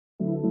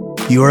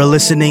You are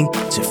listening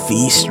to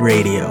Feast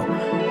Radio,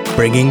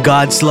 bringing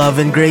God's love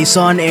and grace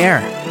on air.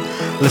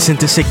 Listen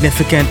to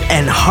significant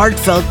and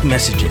heartfelt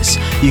messages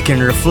you can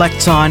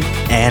reflect on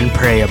and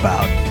pray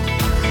about.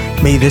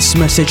 May this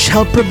message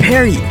help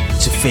prepare you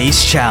to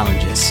face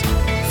challenges,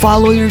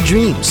 follow your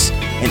dreams,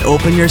 and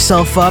open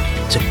yourself up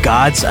to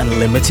God's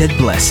unlimited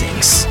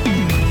blessings.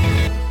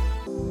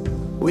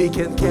 We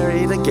can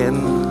carry it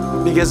again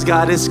because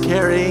God is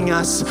carrying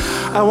us.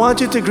 I want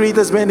you to greet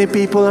as many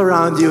people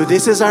around you.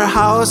 This is our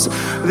house,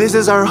 this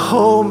is our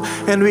home,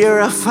 and we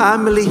are a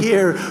family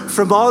here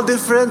from all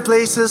different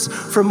places,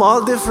 from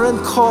all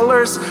different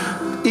colors.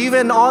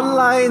 Even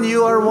online,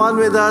 you are one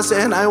with us,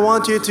 and I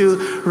want you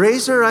to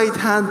raise your right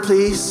hand,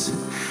 please.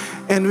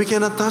 And we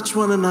cannot touch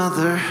one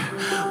another,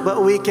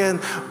 but we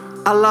can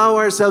allow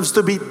ourselves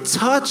to be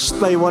touched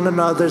by one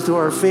another through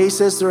our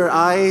faces, through our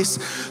eyes,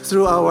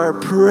 through our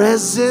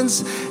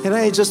presence. And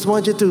I just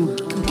want you to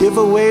give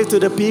a wave to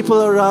the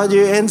people around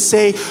you and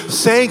say,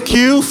 thank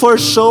you for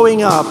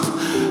showing up.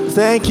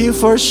 Thank you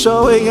for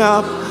showing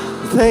up.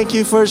 Thank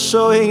you for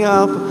showing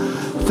up.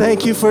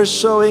 Thank you for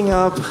showing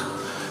up.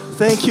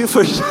 Thank you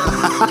for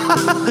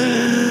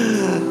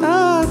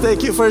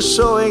thank you for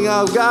showing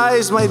up.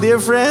 Guys, my dear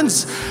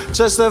friends,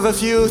 just have a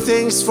few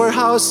things for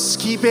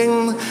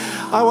housekeeping.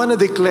 I want to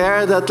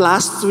declare that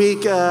last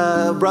week,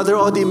 Brother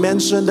Odi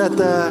mentioned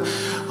that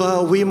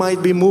we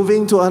might be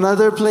moving to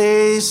another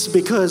place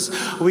because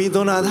we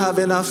do not have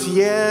enough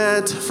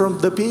yet from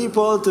the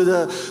people to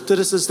the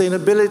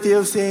sustainability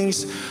of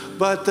things.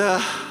 But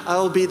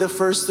I'll be the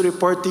first to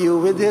report to you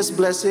with His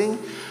blessing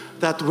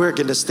that we're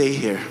going to stay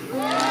here.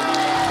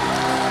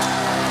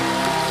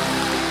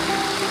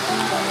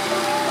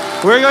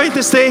 We're going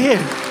to stay here.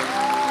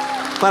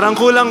 Parang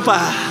kulang pa.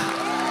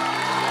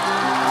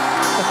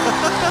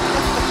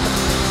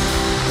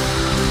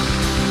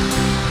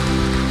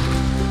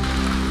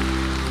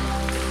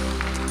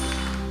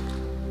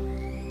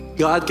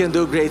 God can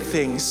do great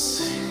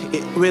things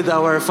with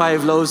our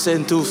 5 loaves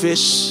and 2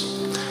 fish.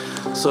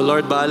 So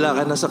Lord, bahala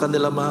ka na sa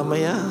kanila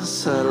mamaya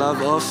sa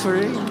love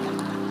offering.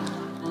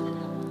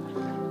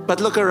 But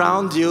look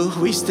around you,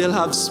 we still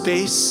have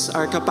space.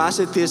 Our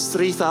capacity is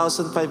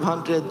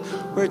 3,500.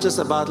 We're just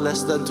about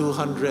less than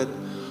 200.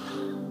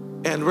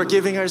 And we're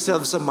giving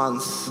ourselves a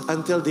month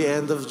until the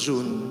end of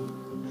June.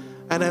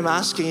 And I'm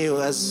asking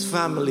you as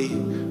family,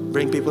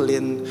 bring people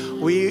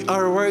in. We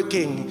are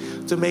working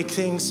to make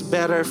things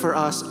better for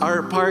us.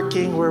 Our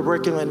parking, we're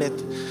working on it.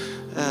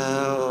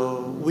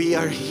 We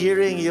are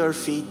hearing your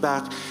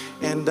feedback.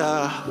 And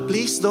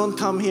please don't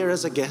come here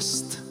as a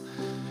guest.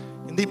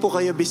 Hindi po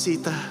kayo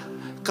bisita.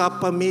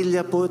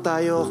 Kapamilya po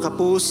tayo,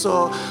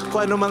 kapuso,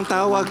 kung ano mang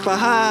tawag pa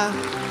ha.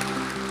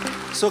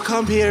 So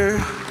come here.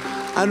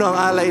 Ano ang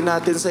alay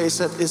natin sa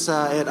isa't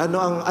isa? And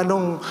anong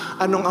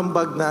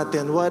ambag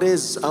natin? What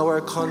is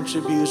our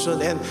contribution?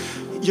 And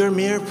your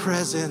mere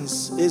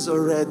presence is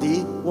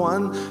already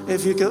one.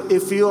 If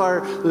you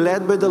are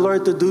led by the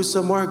Lord to do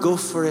some more, go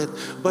for it.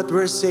 But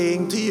we're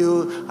saying to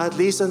you, at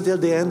least until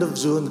the end of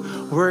June,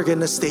 we're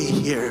gonna stay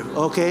here.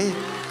 Okay?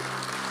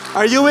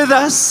 Are you with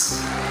us?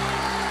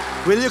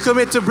 Will you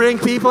commit to bring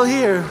people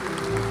here?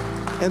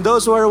 And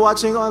those who are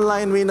watching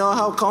online, we know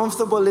how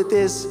comfortable it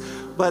is,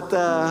 but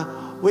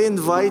we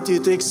invite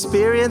you to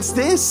experience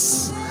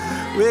this.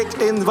 We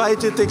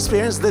invite you to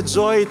experience the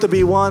joy to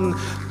be one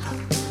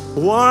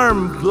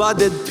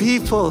warm-blooded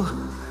people,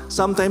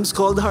 sometimes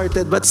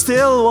cold-hearted, but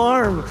still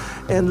warm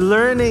and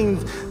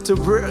learning to,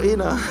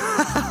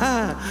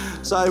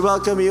 So I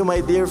welcome you, my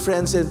dear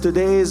friends, and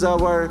today is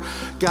our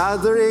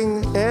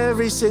gathering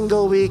every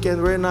single week,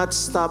 and we're not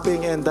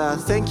stopping. And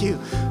thank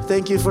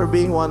you for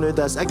being one with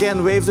us.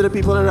 Again, wave to the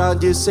people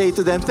around you, say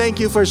to them, thank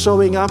you for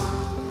showing up.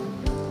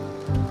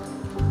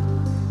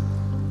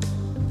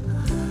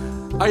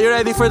 Are you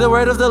ready for the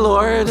word of the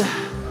Lord?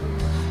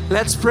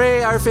 Let's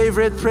pray our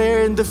favorite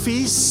prayer in the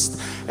feast.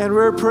 And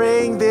we're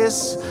praying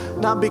this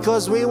not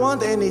because we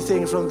want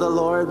anything from the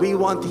Lord. We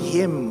want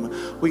Him.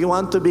 We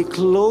want to be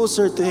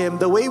closer to Him.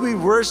 The way we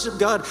worship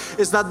God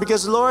is not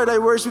because, Lord, I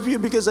worship you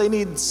because I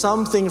need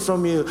something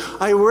from you.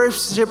 I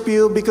worship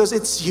you because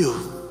it's you.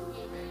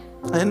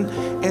 And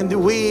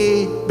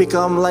we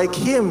become like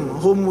Him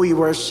whom we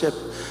worship.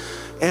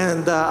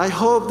 And I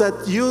hope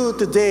that you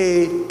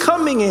today,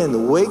 coming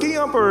in, waking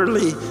up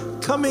early,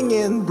 coming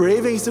in,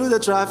 braving through the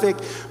traffic,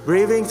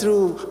 braving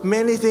through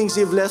many things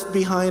you've left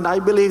behind, I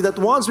believe that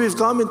once we've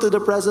come into the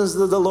presence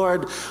of the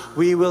Lord,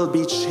 we will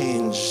be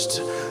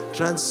changed,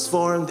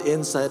 transformed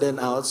inside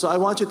and out. So I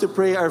want you to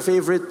pray our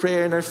favorite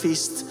prayer in our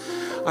feast,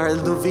 our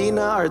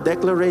novena, our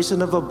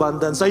declaration of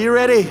abundance. Are you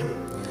ready?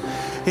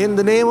 In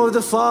the name of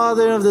the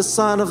Father, of the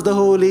Son, of the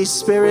Holy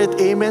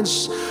Spirit, amen.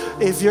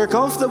 If you're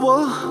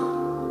comfortable,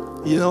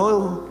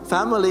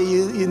 family,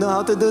 you know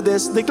how to do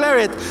this. Declare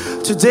it.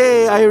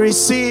 Today I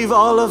receive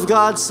all of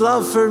God's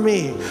love for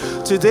me.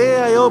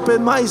 Today I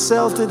open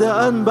myself to the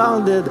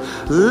unbounded,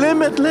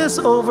 limitless,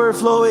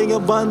 overflowing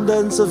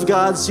abundance of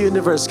God's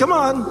universe. Come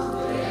on.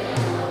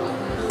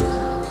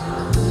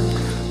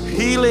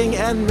 Healing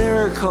and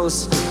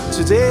miracles,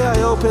 Today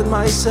I open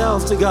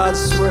myself to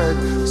God's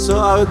Word so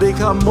I would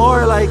become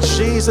more like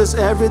Jesus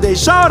every day.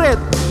 Shout it!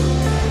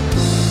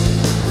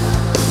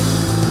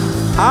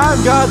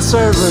 I'm God's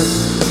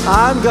servant.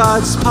 I'm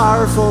God's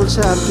powerful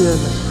champion.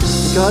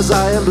 Because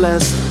I am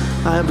blessed,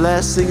 I am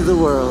blessing the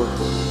world.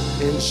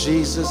 In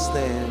Jesus'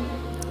 name,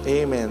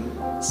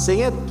 amen. Sing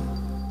it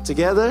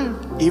together,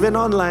 even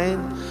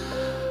online.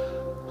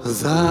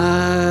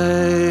 Thy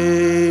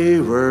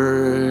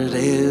word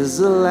is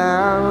a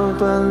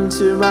lamp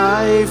unto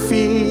my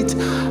feet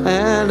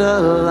and a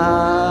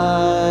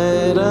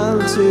light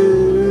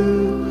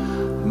unto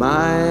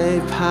my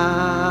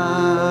path.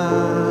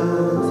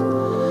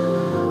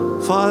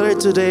 Father,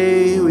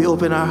 today we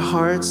open our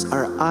hearts,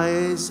 our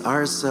eyes,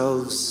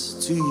 ourselves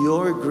to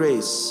your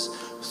grace.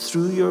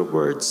 Through your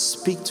word,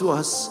 speak to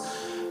us.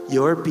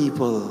 Your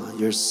people,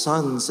 your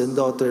sons and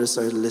daughters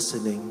are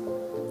listening.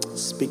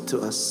 Speak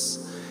to us.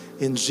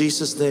 In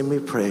Jesus' name we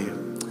pray.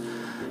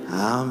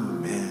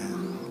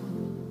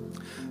 Amen.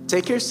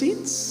 Take your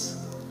seats.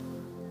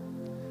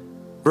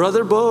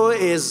 Brother Bo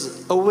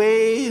is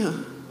away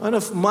on a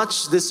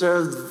much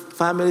deserved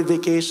family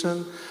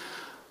vacation,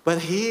 but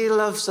he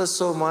loves us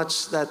so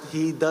much that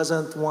he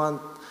doesn't want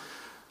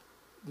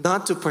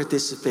not to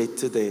participate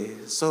today.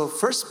 So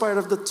first part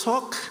of the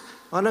talk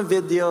on a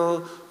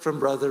video from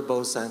Brother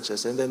Bo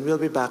Sanchez, and then we'll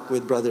be back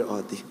with Brother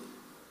Audie.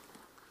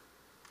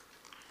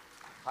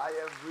 Hi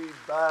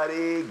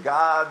everybody,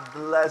 God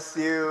bless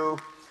you.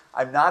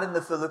 I'm not in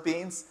the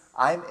Philippines,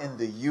 I'm in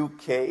the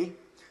UK.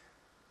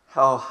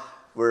 Oh,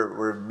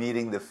 we're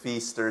meeting the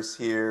feasters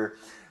here,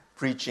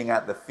 preaching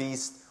at the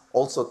feast,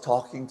 also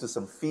talking to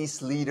some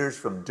feast leaders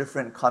from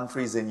different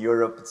countries in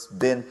Europe. It's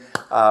been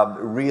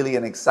really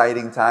an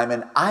exciting time,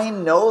 and I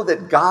know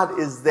that God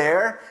is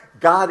there.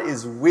 God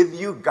is with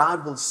you.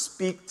 God will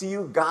speak to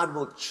you. God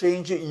will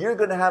change you. You're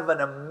going to have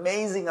an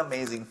amazing,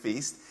 amazing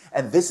feast.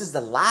 And this is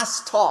the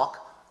last talk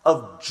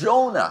of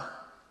Jonah.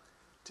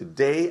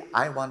 Today,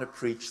 I want to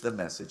preach the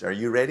message. Are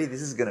you ready?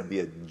 This is going to be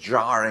a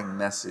jarring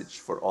message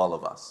for all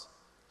of us.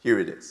 Here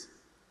it is.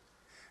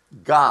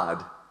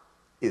 God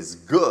is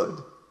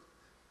good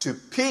to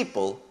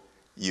people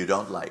you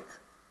don't like.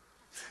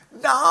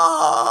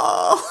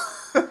 No!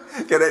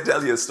 Can I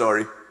tell you a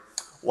story?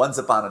 Once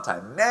upon a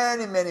time,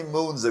 many, many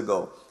moons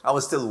ago, I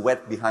was still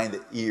wet behind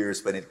the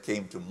ears when it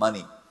came to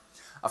money.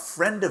 A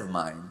friend of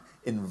mine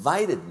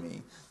invited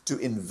me to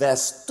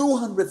invest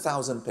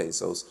 200,000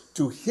 pesos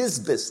to his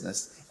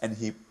business, and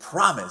he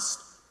promised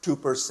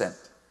 2%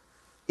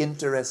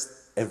 interest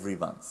every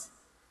month.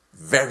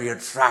 Very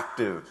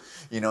attractive,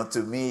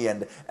 to me.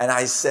 And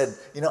I said,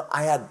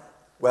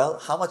 well,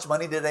 how much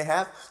money did I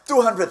have?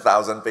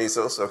 200,000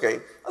 pesos, okay?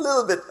 A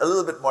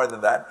little bit more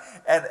than that.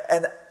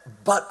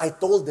 But I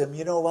told him,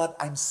 you know what?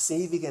 I'm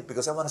saving it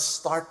because I want to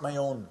start my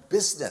own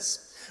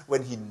business.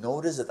 When he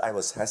noticed that I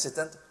was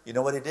hesitant, you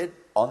know what he did?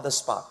 On the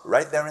spot,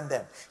 right there and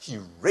then, he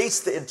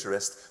raised the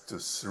interest to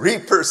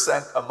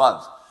 3% a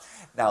month.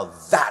 Now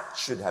that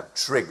should have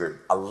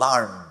triggered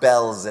alarm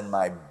bells in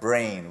my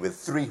brain with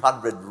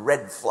 300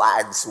 red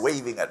flags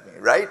waving at me,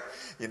 right?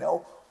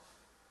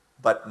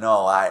 But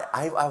no, I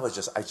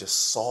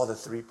just saw the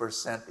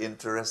 3%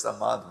 interest a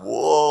month.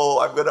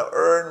 Whoa, I'm going to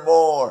earn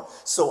more.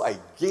 So I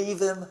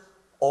gave him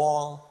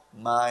all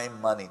my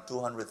money,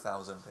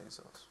 200,000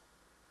 pesos.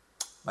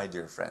 My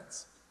dear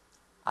friends,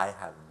 I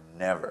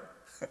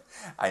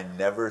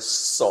never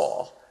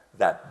saw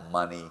that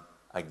money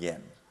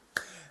again.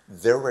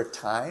 There were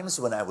times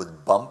when I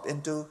would bump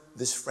into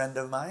this friend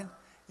of mine,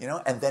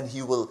 and then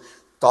he will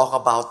talk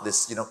about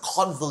this,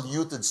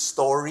 convoluted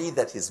story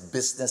that his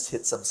business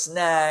hit some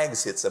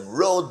snags, hit some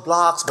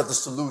roadblocks, but the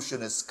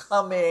solution is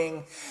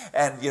coming,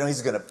 and,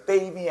 he's going to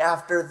pay me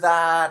after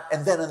that.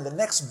 And then in the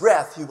next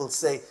breath, he will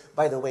say,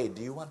 by the way,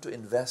 do you want to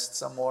invest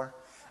some more?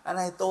 And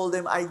I told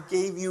him, I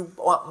gave you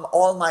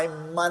all my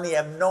money.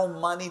 I have no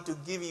money to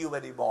give you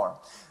anymore.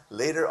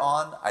 Later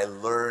on, I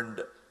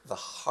learned the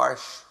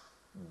harsh,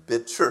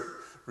 bitter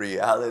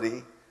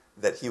reality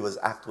that he was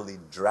actually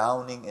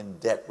drowning in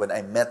debt. When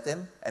I met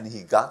him and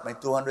he got my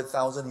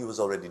 200,000, he was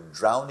already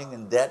drowning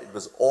in debt. It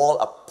was all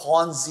a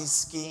Ponzi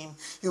scheme.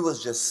 He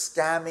was just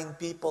scamming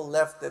people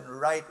left and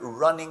right,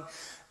 running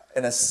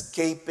and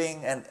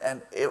escaping.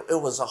 And it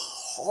was a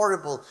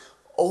horrible,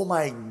 oh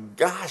my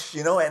gosh,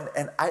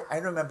 and I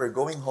remember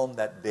going home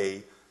that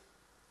day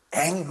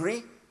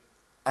angry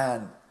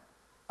and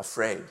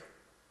afraid.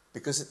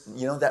 Because,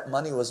 that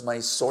money was my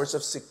source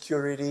of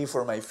security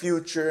for my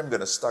future. I'm going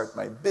to start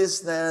my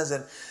business.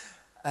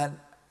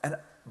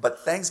 But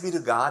thanks be to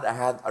God, I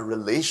had a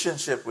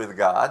relationship with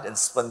God. And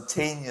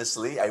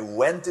spontaneously, I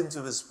went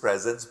into His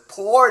presence,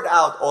 poured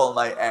out all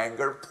my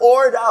anger,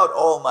 poured out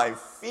all my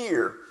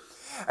fear.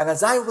 And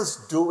as I was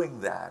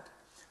doing that,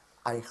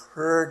 I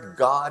heard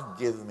God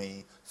give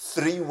me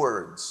 3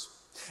 words.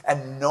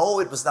 And no,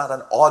 it was not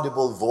an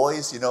audible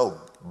voice,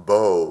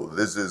 Bo,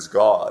 this is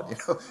God.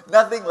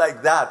 Nothing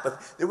like that.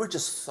 But they were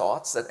just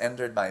thoughts that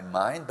entered my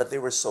mind, but they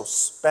were so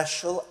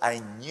special. I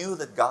knew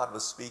that God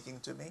was speaking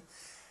to me.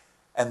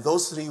 And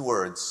those 3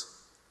 words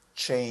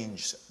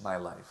changed my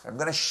life. I'm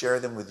going to share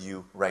them with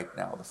you right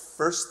now. The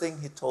first thing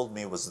he told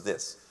me was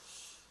this: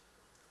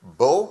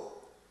 Bo,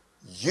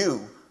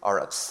 you are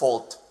at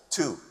fault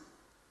too.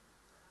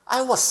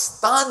 I was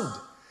stunned.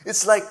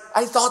 It's like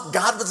I thought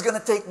God was going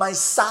to take my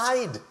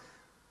side.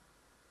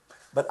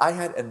 But I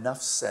had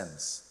enough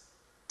sense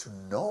to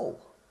know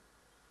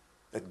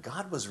that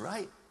God was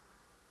right.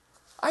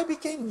 I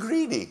became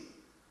greedy.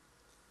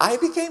 I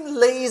became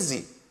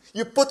lazy.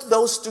 You put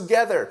those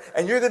together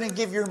and you're going to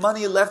give your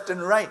money left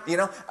and right. You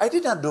know, I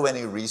did not do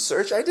any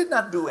research. I did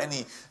not do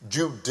any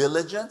due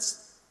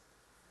diligence.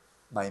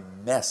 My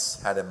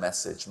mess had a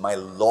message. My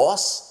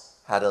loss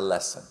had a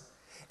lesson.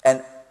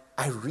 And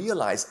I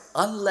realized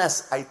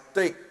unless I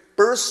take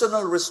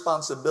personal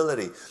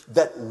responsibility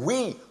that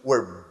we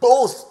were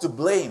both to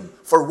blame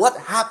for what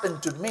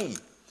happened to me,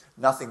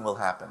 nothing will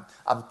happen.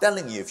 I'm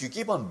telling you, if you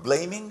keep on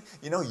blaming,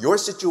 your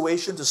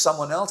situation to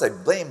someone else, I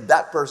blame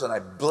that person, I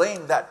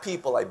blame that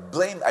people, I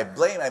blame.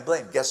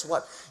 Guess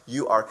what?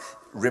 You are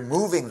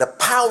removing the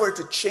power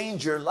to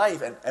change your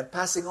life and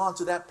passing on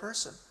to that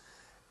person.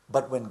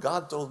 But when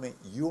God told me,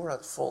 you're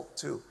at fault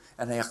too,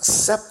 and I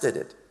accepted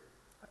it,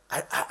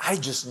 I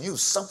just knew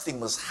something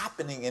was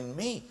happening in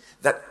me,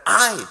 that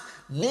I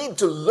need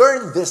to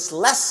learn this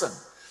lesson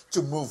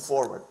to move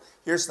forward.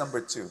 Here's number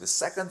 2. The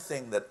second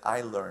thing that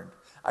I learned,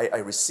 I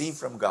received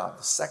from God.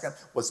 The second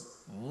was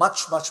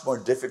much, much more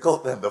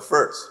difficult than the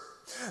first.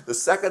 The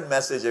second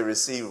message I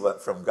received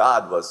from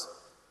God was,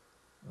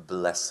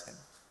 bless him.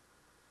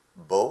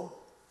 Bo,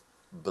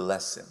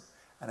 bless him.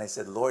 And I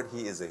said, Lord,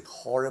 he is a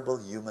horrible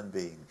human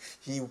being.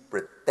 He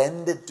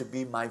pretended to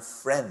be my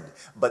friend,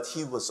 but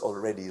he was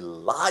already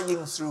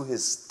lying through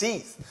his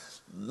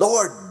teeth.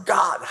 Lord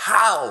God,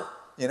 how?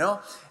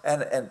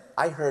 And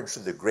I heard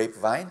through the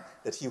grapevine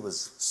that he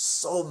was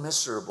so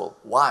miserable.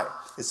 Why?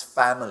 His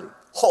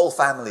whole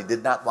family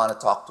did not want to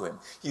talk to him.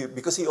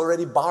 Because he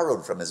already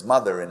borrowed from his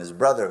mother and his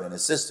brother and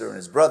his sister and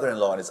his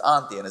brother-in-law and his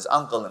auntie and his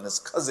uncle and his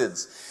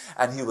cousins.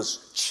 And he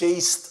was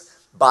chased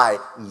by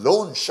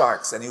loan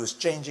sharks, and he was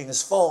changing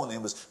his phone, and he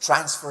was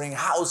transferring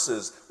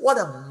houses. What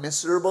a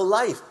miserable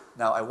life.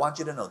 Now, I want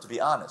you to know, to be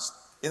honest,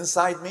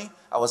 inside me,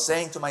 I was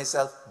saying to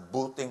myself,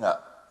 booting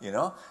up,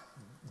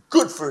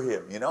 good for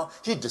him,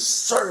 he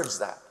deserves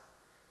that.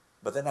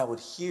 But then I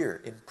would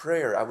hear in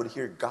prayer, I would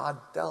hear God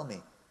tell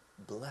me,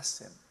 bless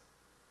him,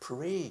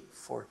 pray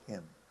for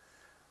him.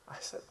 I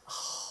said,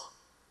 oh.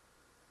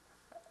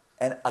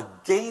 And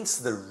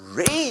against the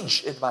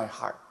rage in my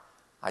heart,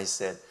 I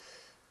said,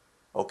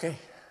 okay.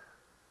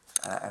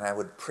 And I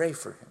would pray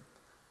for him,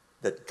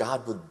 that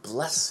God would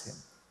bless him.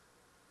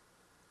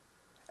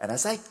 And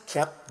as I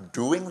kept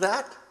doing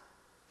that,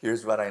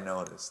 here's what I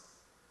noticed.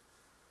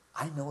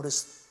 I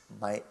noticed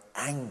my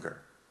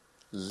anger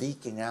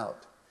leaking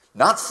out.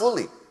 Not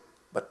fully,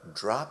 but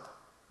drop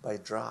by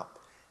drop.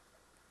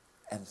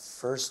 And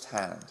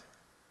firsthand,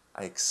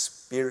 I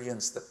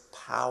experienced the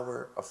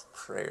power of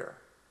prayer.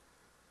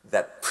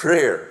 That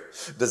prayer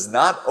does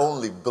not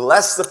only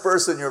bless the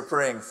person you're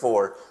praying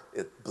for,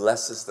 it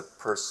blesses the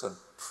person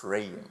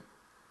praying.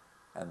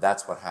 And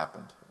that's what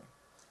happened to me.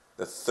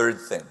 The third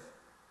thing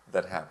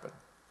that happened,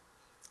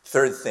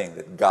 third thing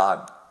that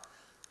God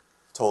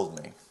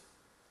told me,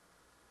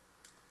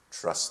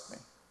 trust me.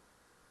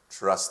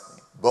 Trust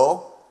me.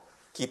 Bo,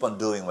 keep on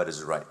doing what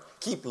is right.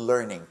 Keep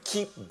learning.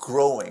 Keep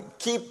growing.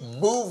 Keep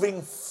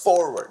moving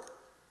forward.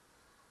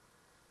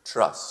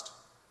 Trust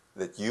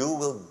that you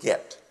will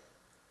get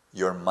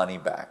your money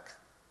back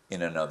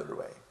in another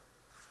way,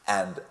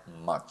 and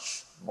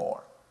much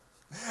more.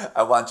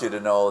 I want you to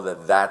know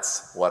that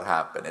that's what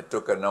happened. It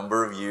took a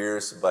number of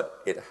years,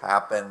 but it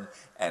happened,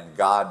 and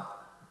God,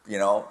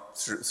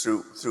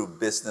 through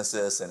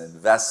businesses and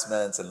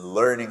investments and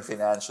learning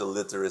financial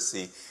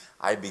literacy,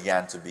 I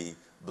began to be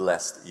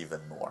blessed even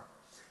more.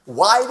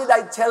 Why did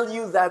I tell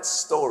you that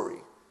story?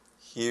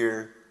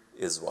 Here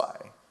is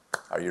why.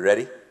 Are you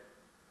ready?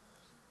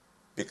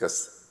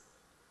 Because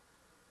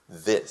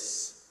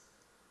this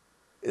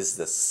is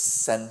the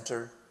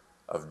center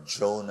of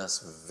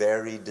Jonah's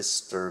very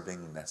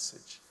disturbing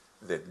message,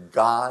 that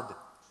God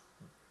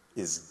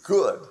is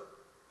good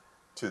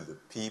to the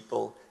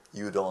people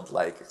you don't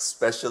like,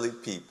 especially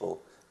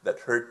people that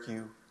hurt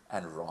you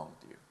and wronged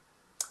you.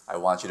 I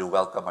want you to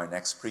welcome our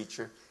next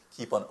preacher.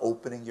 Keep on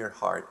opening your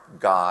heart.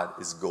 God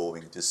is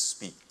going to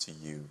speak to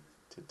you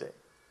today.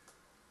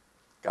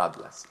 God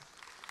bless you.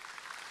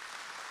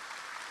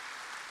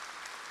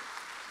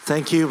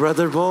 Thank you,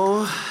 Brother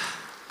Bo.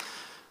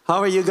 How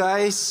are you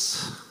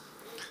guys?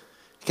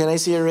 Can I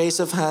see a raise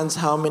of hands?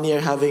 How many are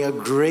having a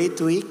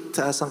great week?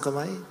 Taas ang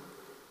kamay.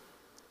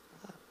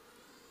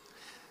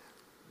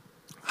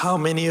 How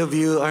many of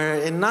you are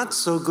in not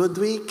so good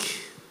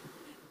week?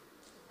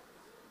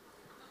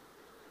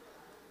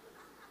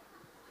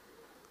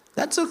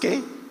 That's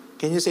okay.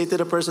 Can you say to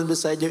the person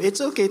beside you, it's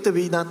okay to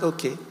be not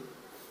okay?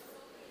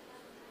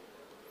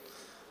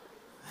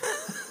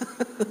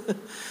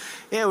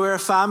 Yeah, we're a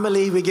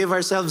family. We give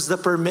ourselves the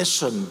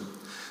permission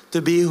to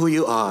be who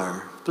you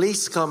are.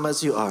 Please come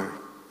as you are,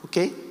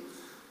 okay?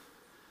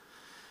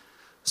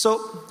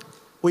 So,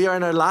 We are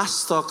in our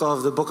last talk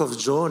of the book of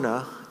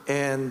Jonah,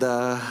 and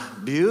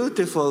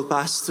beautiful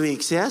past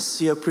weeks. Yes,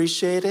 you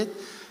appreciate it?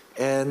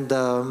 And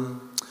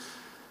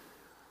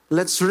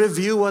let's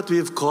review what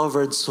we've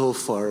covered so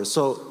far.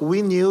 So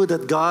we knew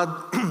that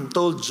God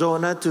told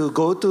Jonah to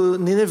go to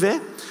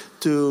Nineveh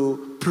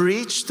to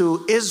preach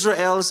to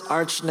Israel's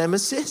arch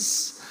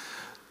nemesis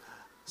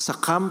sa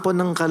kampo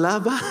ng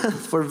kalaban.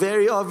 For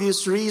very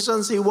obvious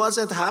reasons, he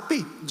wasn't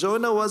happy.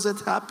 Jonah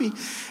wasn't happy,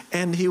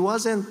 and he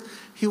wasn't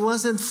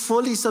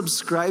fully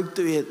subscribed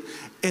to it.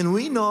 And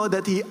we know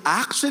that he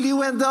actually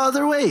went the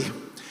other way.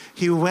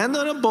 He went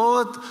on a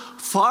boat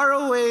far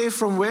away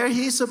from where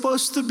he's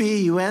supposed to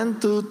be. He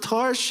went to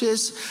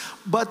Tarshish,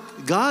 but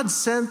God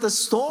sent a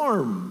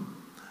storm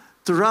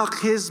to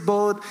rock his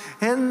boat.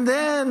 And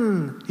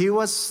then he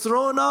was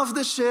thrown off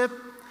the ship,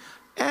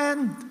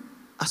 and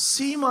a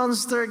sea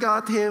monster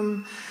got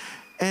him.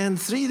 And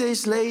 3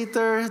 days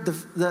later,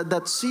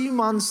 that sea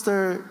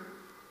monster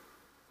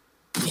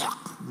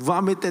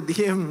vomited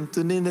him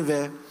to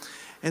Nineveh.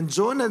 And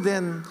Jonah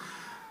then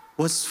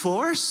was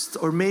forced,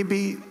 or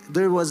maybe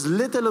there was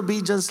little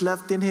obedience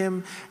left in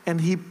him,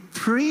 and he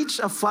preached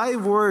a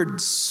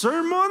 5-word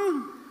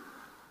sermon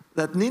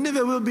that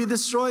Nineveh will be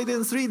destroyed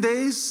in 3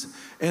 days,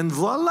 and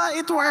voila,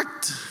 it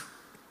worked.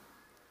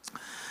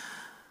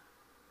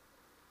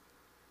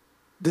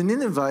 The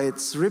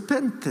Ninevites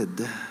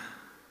repented.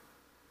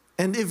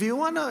 And if you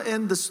want to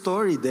end the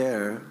story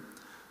there,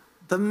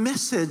 the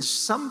message,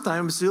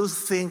 sometimes you'll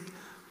think,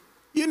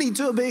 you need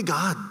to obey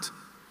God,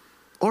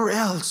 or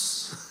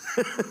else.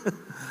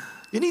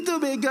 You need to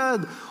obey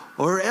God,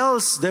 or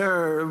else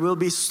there will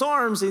be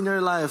storms in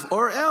your life,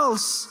 or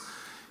else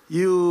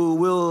you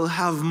will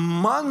have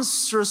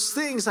monstrous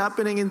things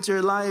happening into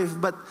your life.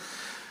 But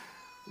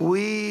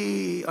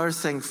we are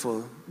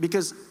thankful,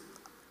 because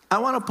I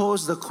want to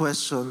pose the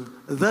question,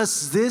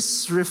 does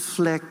this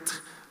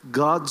reflect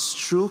God's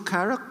true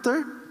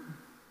character?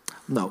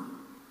 No,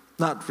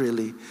 not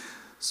really.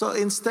 So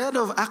instead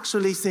of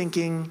actually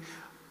thinking,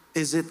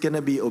 is it going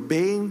to be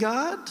obeying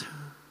God?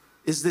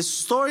 Is this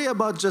story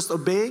about just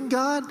obeying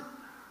God?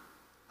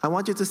 I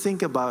want you to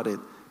think about it.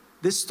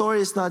 This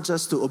story is not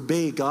just to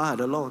obey God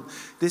alone.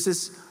 This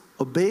is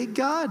obey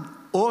God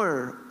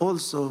or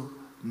also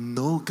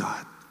know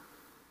God.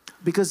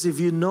 Because if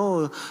you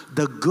know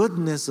the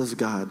goodness of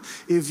God,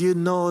 if you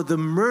know the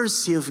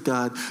mercy of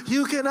God,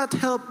 you cannot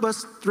help but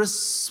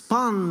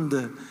respond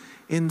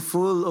in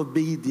full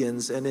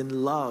obedience and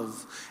in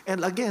love.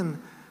 And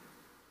again,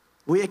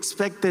 we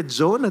expected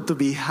Jonah to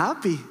be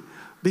happy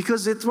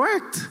because it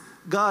worked.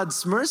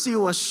 God's mercy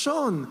was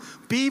shown.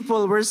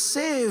 People were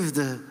saved.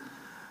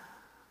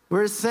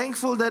 We're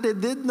thankful that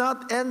it did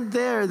not end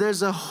there.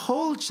 There's a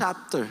whole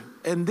chapter.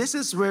 And this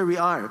is where we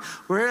are.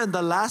 We're in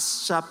the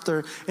last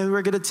chapter, and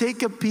we're going to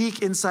take a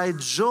peek inside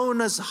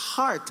Jonah's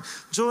heart,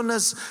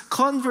 Jonah's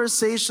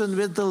conversation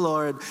with the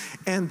Lord.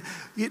 And,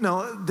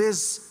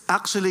 this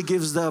actually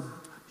gives the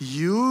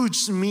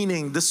huge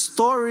meaning. The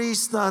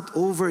story's not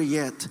over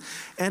yet.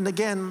 And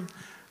again,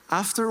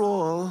 after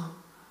all,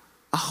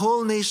 a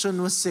whole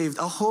nation was saved.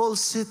 A whole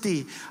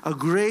city, a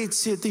great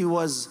city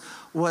was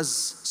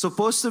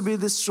supposed to be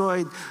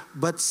destroyed,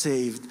 but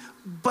saved.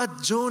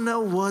 But Jonah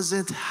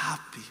wasn't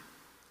happy.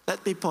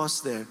 Let me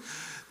pause there.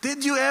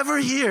 Did you ever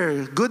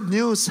hear good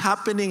news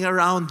happening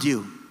around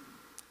you,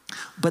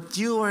 but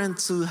you weren't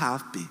too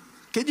happy?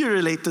 Can you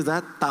relate to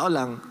that? Tao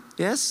lang.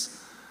 Yes?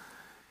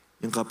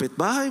 Yung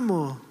kapitbahay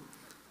mo,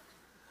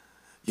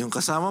 yung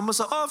kasama mo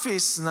sa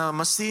office na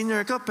mas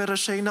senior ka pero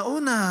siya'y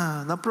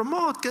nauna,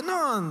 na-promote,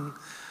 ganon.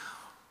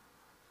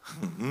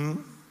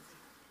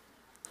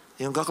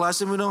 Yung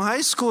kaklase mo ng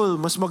high school,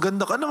 mas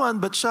maganda ka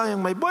naman, but siya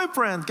yung may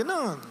boyfriend,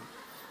 ganon.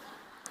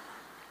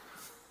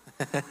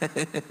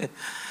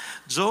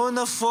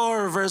 Jonah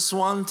 4, verse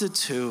 1 to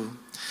 2.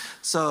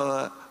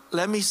 So,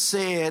 let me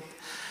say it.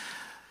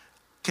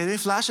 Can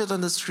we flash it on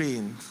the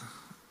screen?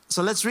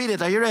 So let's read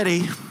it. Are you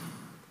ready?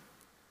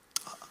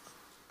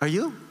 Are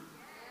you?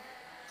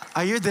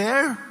 Are you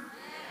there?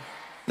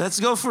 Let's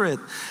go for it.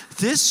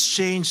 This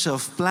change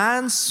of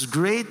plans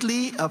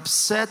greatly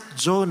upset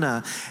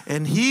Jonah,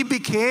 and he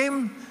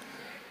became,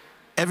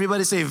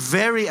 everybody say,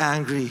 very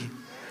angry.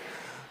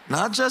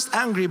 Not just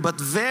angry, but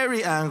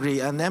very angry.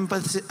 An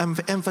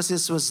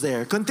emphasis was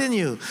there.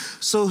 Continue.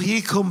 So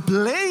he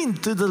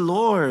complained to the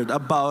Lord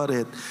about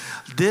it.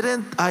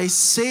 Didn't I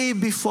say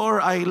before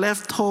I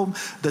left home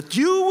that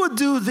you would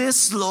do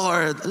this,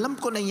 Lord? Alam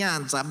ko na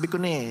yan, sabi ko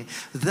na eh.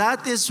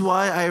 That is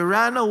why I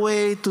ran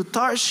away to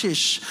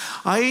Tarshish.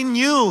 I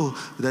knew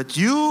that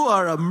you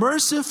are a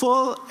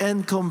merciful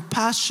and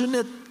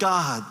compassionate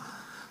God,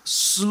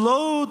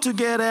 slow to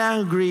get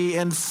angry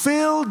and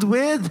filled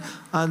with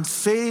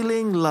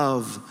unfailing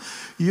love.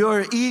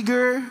 You're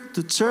eager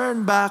to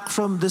turn back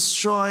from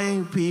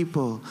destroying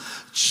people.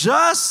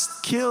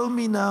 Just kill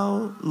me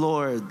now,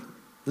 Lord.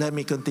 Let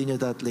me continue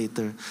that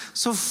later.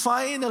 So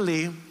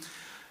finally,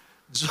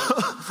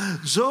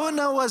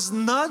 Jonah was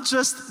not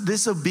just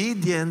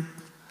disobedient.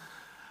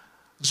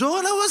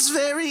 Jonah was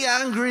very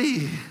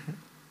angry.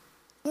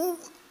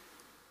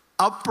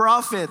 A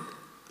prophet,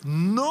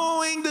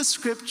 knowing the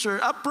scripture,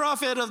 a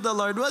prophet of the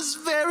Lord, was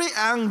very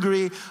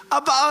angry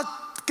about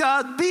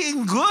God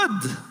being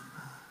good.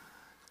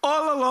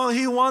 All along,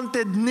 he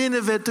wanted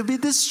Nineveh to be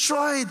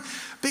destroyed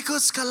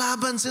because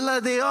kalaban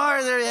sila, they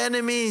are their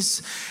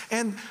enemies.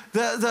 And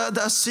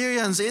the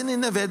Assyrians in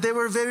Nineveh, they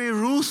were very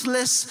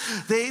ruthless.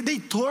 They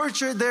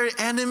tortured their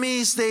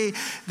enemies.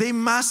 They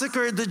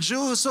massacred the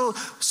Jews. So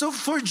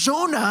for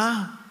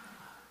Jonah,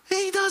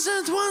 he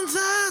doesn't want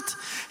that.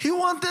 He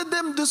wanted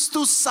them just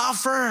to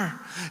suffer.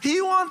 He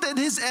wanted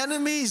his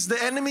enemies,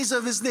 the enemies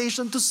of his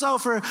nation, to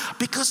suffer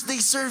because they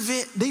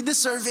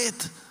deserve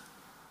it.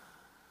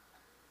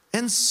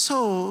 And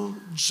so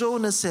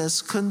Jonah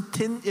says,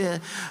 continue.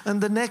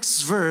 And the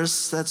next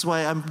verse, that's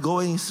why I'm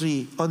going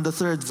on the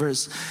third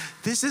verse.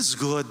 This is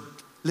good.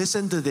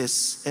 Listen to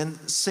this and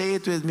say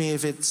it with me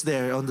if it's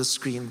there on the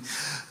screen.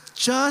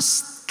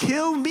 Just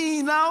kill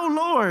me now,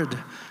 Lord.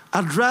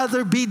 I'd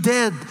rather be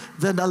dead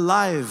than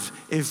alive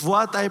if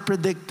what I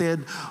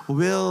predicted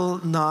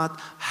will not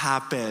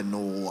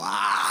happen.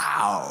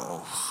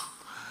 Wow.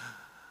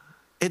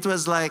 It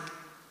was like,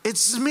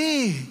 it's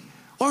me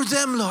or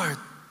them, Lord.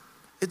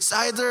 It's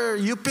either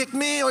you pick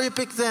me or you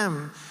pick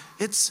them.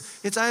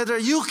 It's either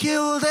you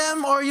kill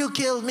them or you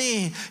kill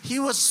me. He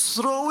was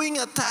throwing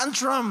a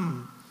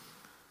tantrum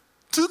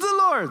to the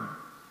Lord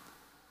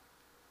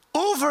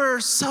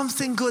over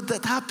something good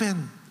that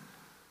happened.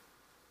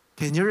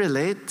 Can you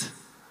relate?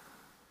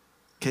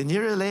 Can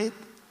you relate?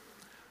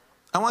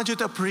 I want you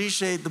to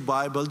appreciate the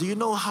Bible. Do you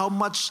know how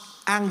much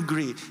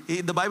angry?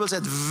 The Bible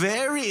said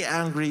very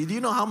angry. Do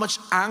you know how much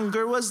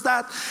anger was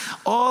that?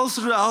 All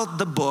throughout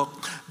the book,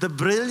 the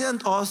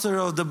brilliant author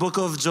of the book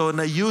of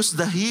Jonah used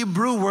the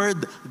Hebrew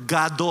word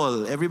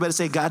gadol. Everybody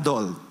say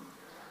gadol.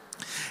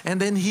 And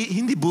then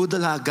hindi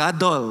budala,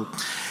 gadol.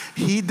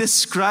 He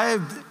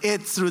described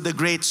it through the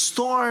great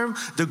storm,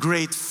 the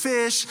great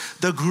fish,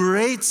 the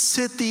great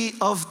city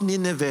of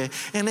Nineveh.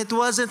 And it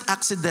wasn't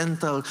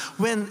accidental.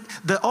 When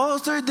the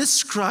author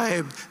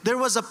described, there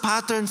was a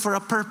pattern for a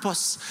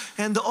purpose.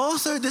 And the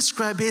author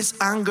described his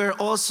anger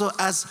also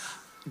as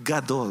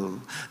gadol.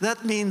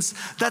 That means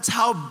that's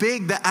how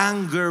big the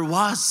anger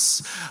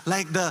was.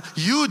 Like the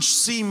huge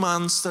sea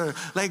monster,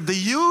 like the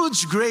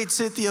huge great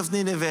city of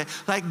Nineveh,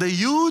 like the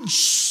huge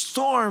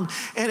storm.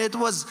 And it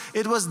was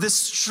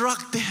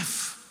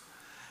destructive.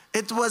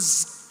 It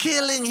was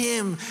killing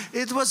him.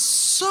 It was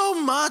so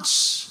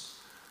much.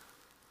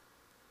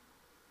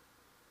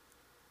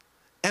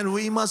 And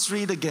we must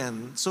read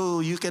again so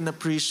you can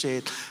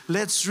appreciate.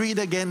 Let's read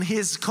again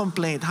his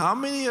complaint. How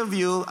many of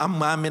you,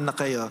 amamin na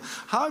kayo,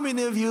 how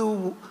many of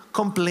you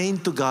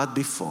complained to God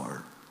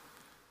before?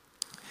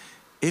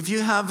 If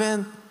you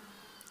haven't,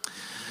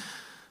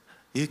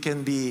 you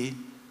can be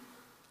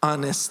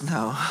honest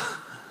now.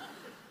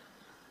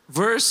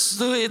 Verse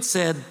 2, it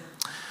said,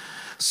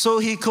 so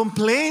he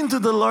complained to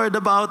the Lord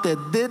about it.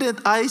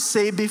 Didn't I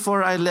say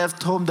before I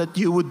left home that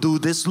you would do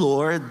this,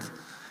 Lord?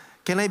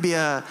 Can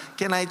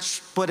I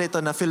put it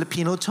on a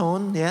Filipino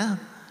tone? Yeah?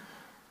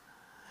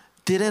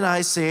 Didn't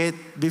I say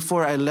it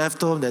before I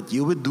left home that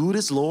you would do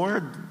this,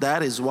 Lord?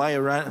 That is why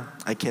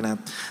I cannot.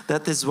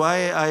 That is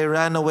why I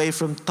ran away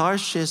from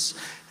Tarshish.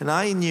 And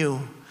I knew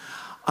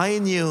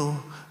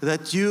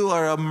that you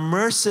are a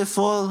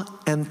merciful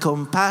and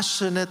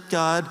compassionate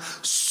God,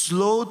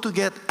 slow to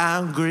get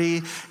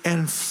angry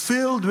and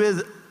filled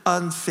with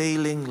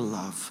unfailing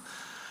love.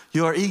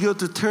 You are eager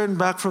to turn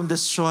back from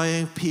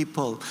destroying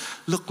people.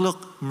 Look,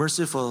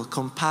 merciful,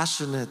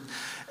 compassionate,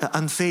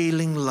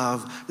 unfailing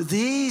love.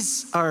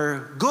 These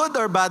are good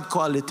or bad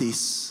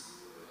qualities.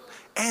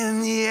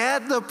 And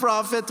yet the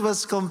prophet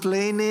was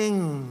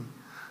complaining.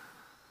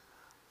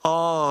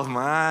 Oh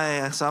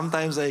my,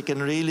 sometimes I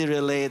can really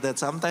relate that.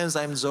 Sometimes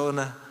I'm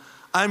Jonah.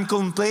 I'm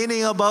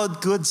complaining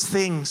about good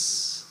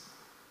things.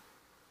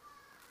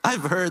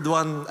 I've heard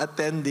one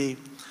attendee,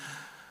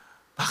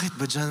 bakit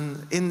ba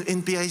dyan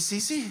in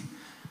PICC?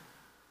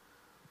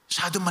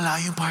 Masyado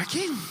malayo yung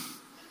parking.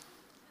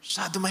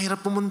 Masyado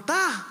mahirap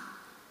pumunta.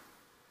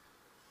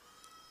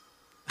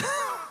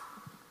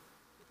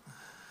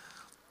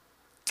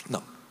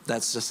 No,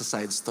 that's just a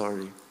side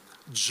story.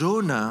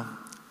 Jonah,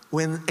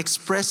 when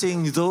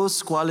expressing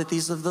those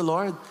qualities of the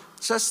Lord,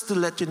 just to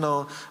let you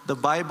know, the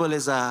Bible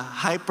is a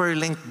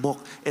hyperlinked book.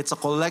 It's a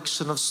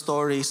collection of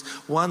stories.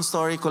 One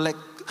story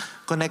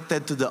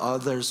connected to the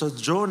other. So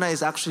Jonah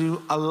is actually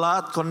a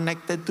lot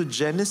connected to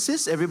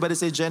Genesis. Everybody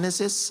say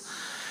Genesis.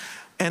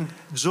 And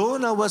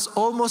Jonah was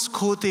almost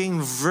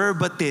quoting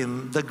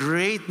verbatim the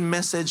great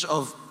message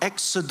of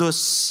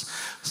Exodus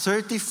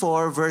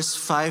 34 verse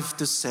 5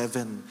 to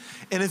 7.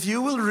 And if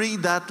you will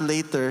read that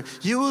later,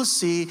 you will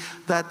see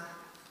that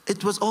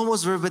it was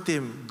almost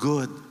verbatim.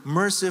 Good,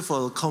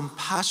 merciful,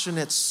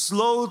 compassionate,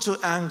 slow to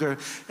anger.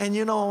 And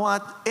you know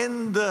what?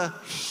 In the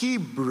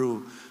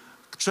Hebrew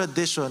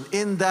tradition,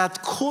 in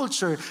that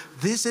culture,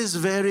 this is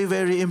very,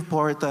 very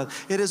important.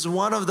 It is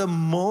one of the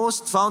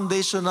most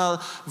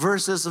foundational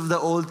verses of the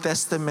Old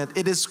Testament.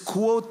 It is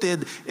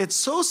quoted. It's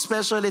so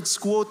special. It's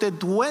quoted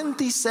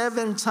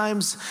 27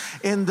 times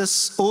in the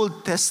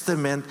Old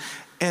Testament.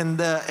 And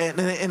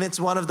it's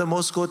one of the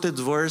most quoted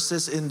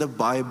verses in the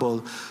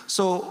Bible.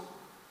 So,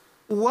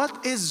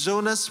 what is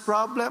Jonah's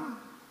problem?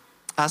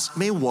 Ask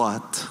me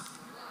what?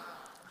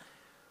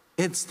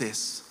 It's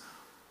this.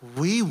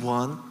 We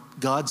want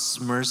God's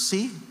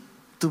mercy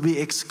to be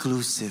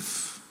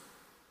exclusive.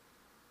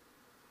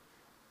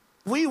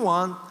 We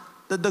want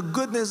that the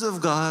goodness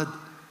of God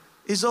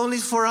is only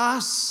for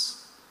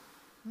us,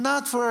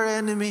 not for our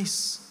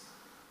enemies.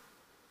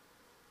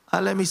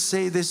 Let me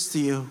say this to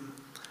you.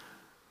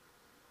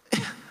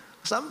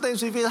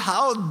 Sometimes we feel,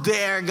 how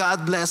dare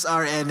God bless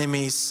our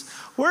enemies?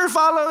 We're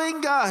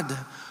following God.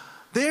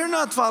 They're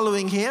not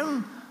following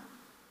Him.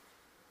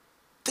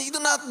 They do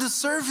not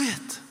deserve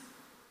it.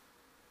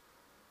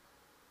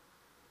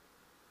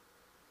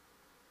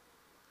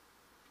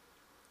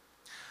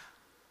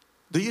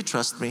 Do you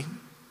trust me?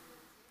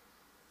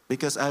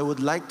 Because I would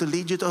like to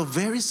lead you to a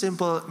very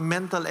simple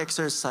mental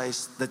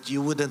exercise that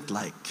you wouldn't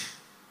like.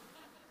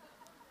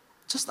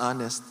 Just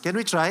honest. Can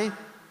we try?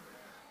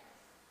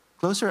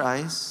 Close your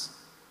eyes.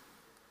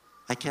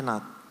 I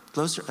cannot.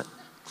 Close your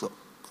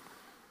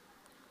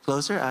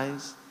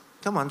eyes.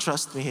 Come on,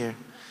 trust me here.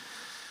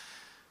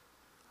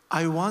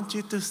 I want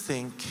you to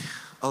think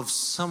of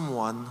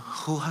someone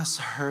who has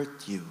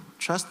hurt you.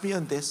 Trust me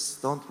on this,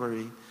 don't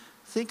worry.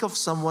 Think of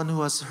someone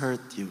who has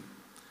hurt you.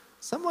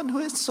 Someone who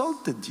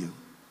insulted you.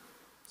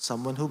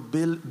 Someone who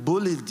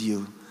bullied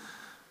you.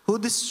 Who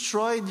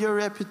destroyed your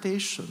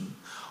reputation.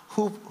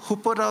 Who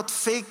put out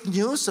fake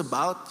news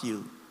about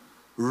you.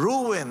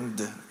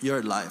 Ruined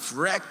your life.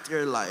 Wrecked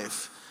your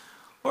life.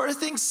 Or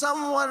think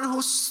someone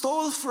who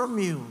stole from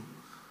you.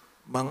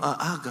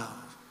 Mang-aagaw.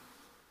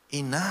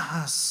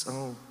 Inahas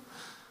ang...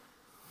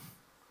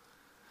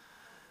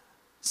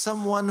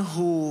 Someone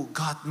who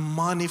got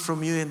money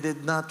from you and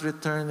did not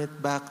return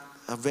it back,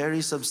 a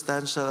very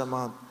substantial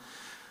amount.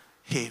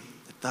 Hey,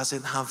 it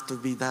doesn't have to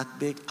be that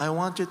big. I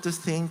want you to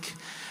think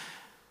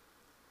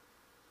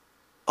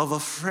of a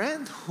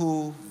friend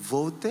who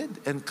voted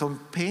and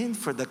campaigned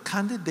for the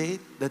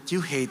candidate that you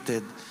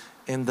hated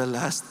in the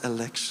last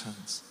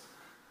elections.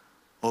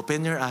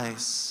 Open your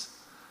eyes.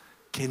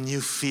 Can you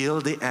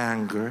feel the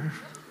anger?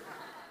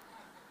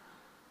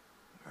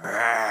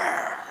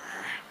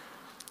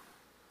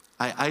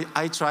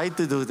 I tried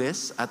to do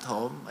this at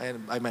home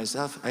and by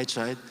myself. I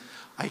tried.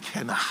 I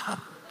cannot.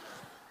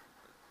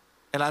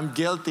 And I'm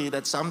guilty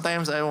that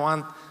sometimes I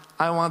want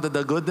that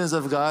the goodness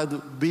of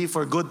God be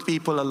for good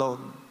people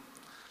alone.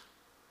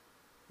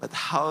 But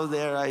how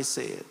dare I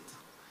say it?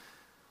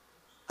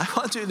 I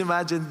want you to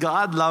imagine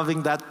God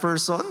loving that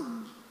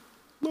person.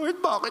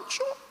 Lord, bakit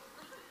siya?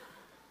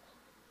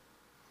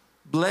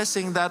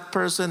 Blessing that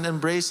person,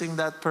 embracing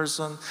that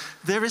person.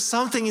 There is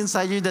something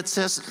inside you that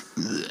says,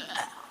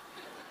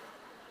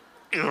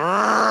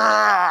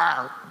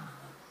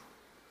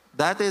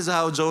 that is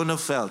how Jonah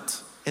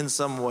felt in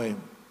some way.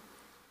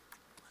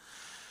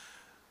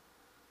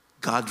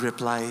 God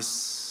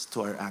replies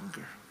to our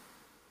anger.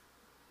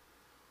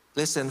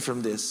 Listen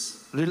from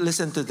this.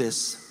 Listen to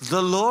this.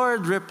 The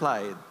Lord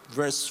replied,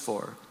 verse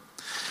 4.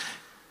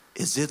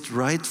 Is it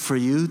right for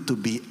you to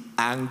be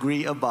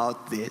angry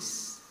about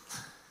this?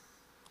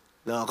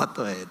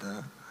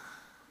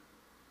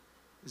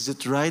 Is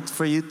it right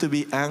for you to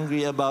be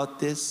angry about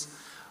this?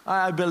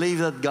 I believe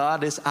that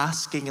God is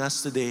asking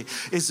us today,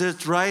 is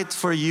it right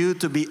for you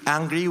to be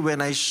angry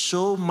when I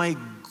show my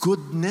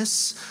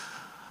goodness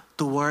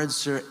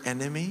towards your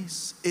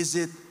enemies? Is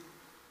it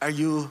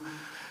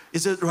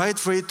right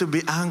for you to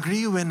be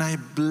angry when I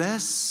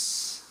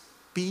bless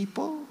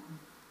people?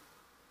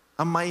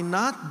 Am I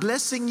not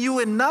blessing you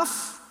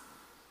enough?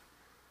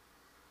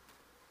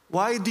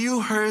 Why do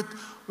you hurt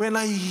when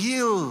I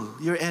heal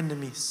your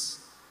enemies?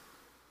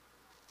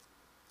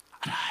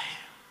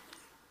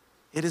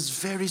 It is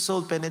very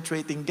soul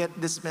penetrating.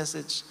 Get this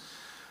message.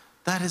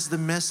 That is the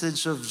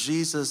message of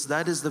Jesus.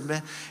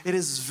 It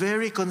is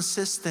very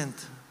consistent.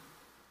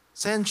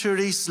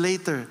 Centuries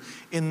later,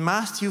 in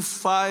Matthew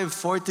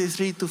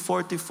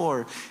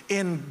 5:43-44,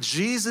 in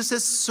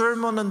Jesus'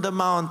 Sermon on the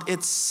Mount,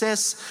 it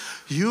says,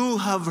 you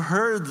have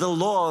heard the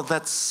law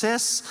that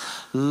says,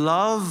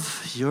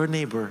 love your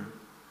neighbor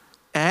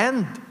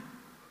and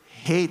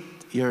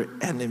hate your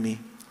enemy.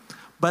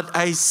 But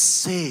I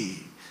say,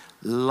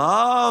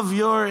 love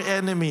your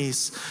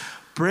enemies.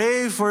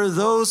 Pray for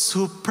those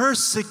who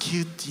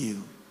persecute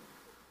you.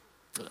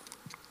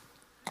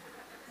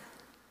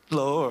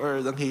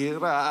 Lord, ang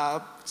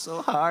hirap.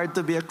 So hard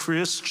to be a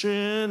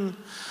Christian.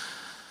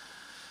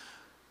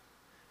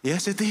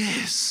 Yes, it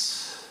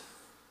is.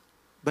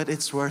 But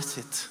it's worth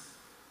it.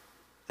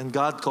 And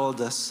God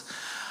called us.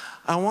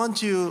 I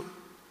want you,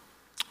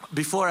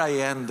 before I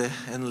end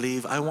and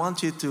leave, I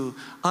want you to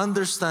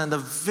understand a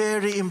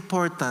very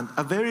important,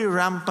 a very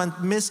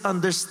rampant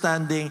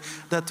misunderstanding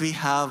that we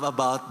have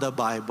about the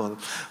Bible.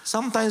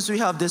 Sometimes we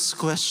have this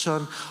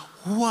question,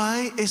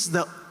 why is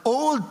the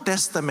Old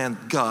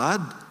Testament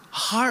God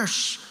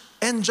harsh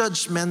and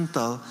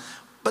judgmental,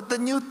 but the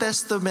New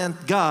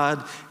Testament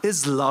God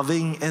is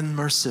loving and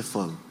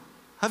merciful?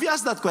 Have you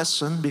asked that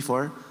question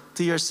before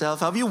to yourself?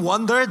 Have you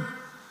wondered?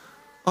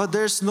 Oh,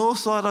 there's no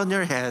thought on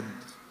your head.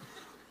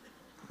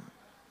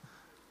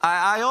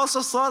 I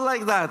also thought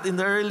like that in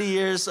the early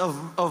years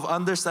of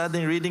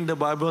understanding, reading the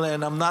Bible,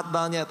 and I'm not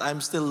done yet. I'm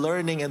still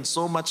learning and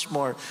so much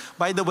more.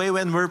 By the way,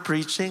 when we're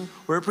preaching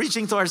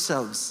to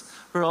ourselves.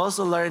 We're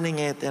also learning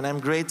it, and I'm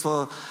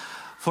grateful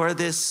for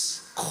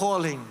this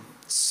calling.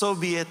 So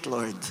be it,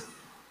 Lord.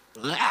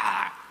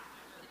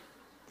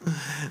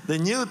 The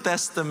New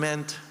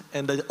Testament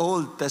and the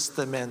Old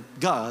Testament,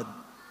 God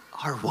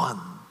are one.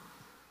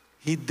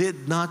 He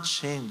did not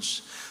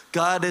change.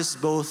 God is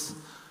both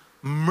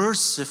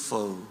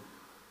merciful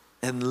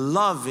and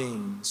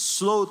loving,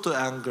 slow to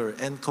anger,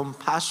 and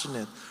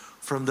compassionate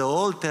from the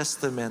Old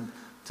Testament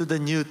to the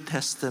New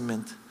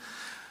Testament.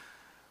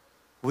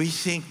 We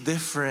think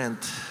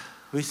different.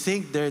 We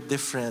think they're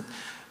different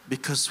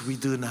because we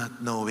do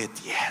not know it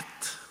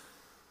yet.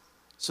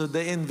 So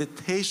the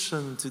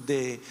invitation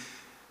today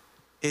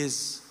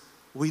is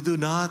we do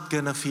not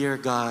gonna fear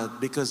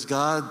God because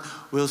God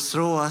will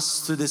throw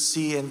us to the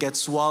sea and get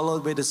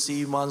swallowed by the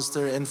sea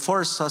monster and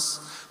force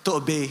us to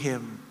obey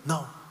Him.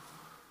 No.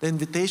 The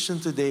invitation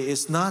today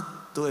is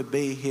not to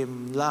obey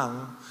Him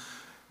lang.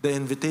 The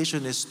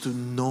invitation is to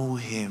know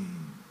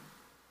Him,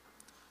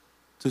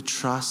 to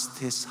trust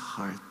His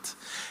heart.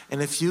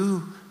 And if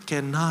you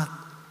cannot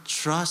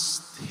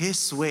trust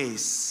His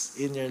ways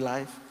in your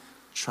life,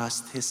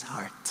 trust His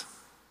heart.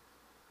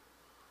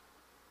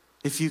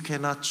 If you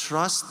cannot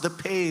trust the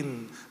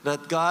pain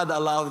that God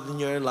allowed in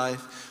your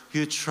life,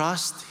 you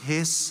trust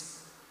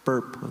His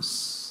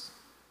purpose.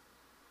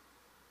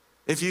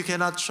 If you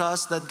cannot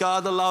trust that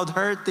God allowed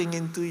hurting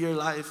into your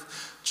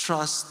life,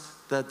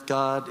 trust that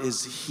God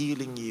is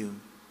healing you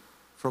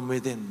from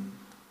within.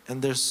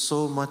 And there's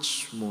so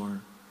much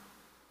more.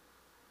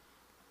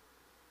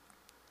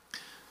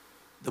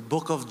 The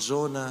book of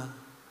Jonah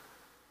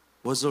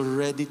was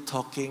already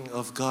talking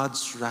of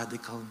God's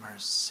radical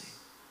mercy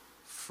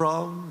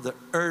from the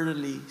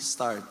early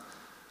start,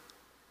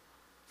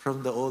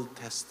 from the Old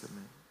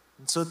Testament.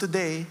 And so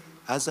today,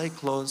 as I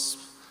close,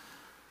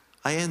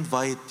 I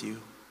invite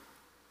you,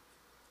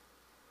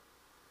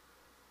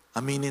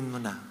 aminin mo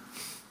na.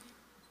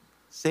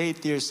 Say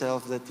to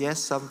yourself that yes,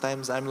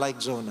 sometimes I'm like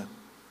Jonah.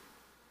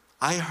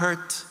 I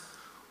hurt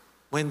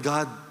when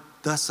God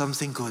does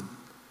something good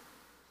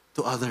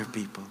to other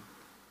people.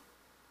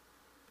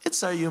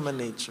 It's our human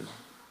nature.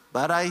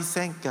 But I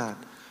thank God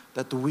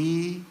that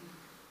we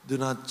do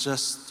not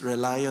just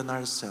rely on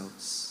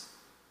ourselves,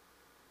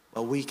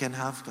 but we can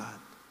have God.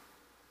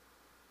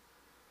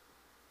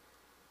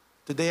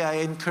 Today I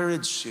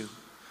encourage you,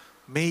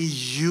 may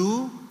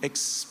you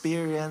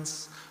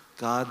experience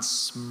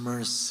God's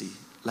mercy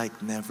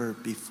like never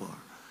before.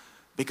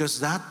 Because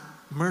that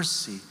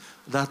mercy,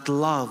 that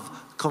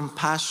love,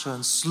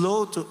 compassion,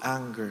 slow to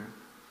anger,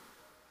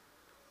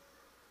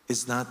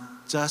 is not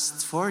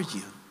just for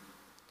you,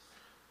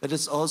 but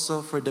it's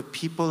also for the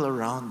people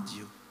around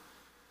you.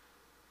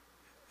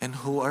 And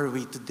who are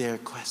we to dare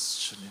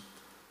question it?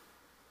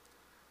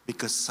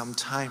 Because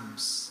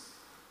sometimes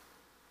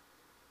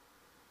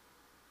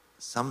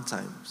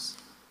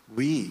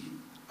we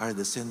are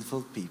the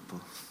sinful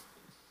people.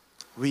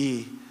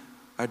 We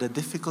are the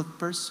difficult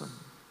person.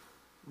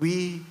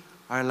 We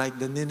are like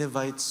the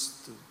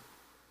Ninevites too.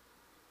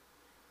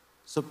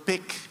 So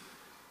pick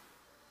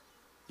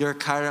your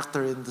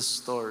character in the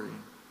story.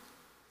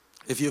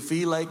 If you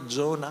feel like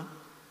Jonah,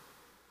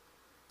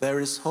 there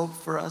is hope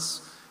for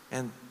us.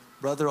 And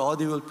Brother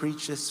Audie will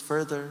preach this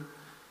further.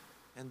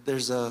 And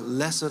there's a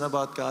lesson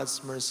about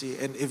God's mercy.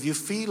 And if you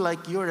feel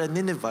like you're a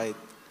Ninevite,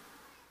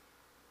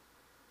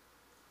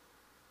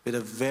 with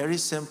a very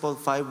simple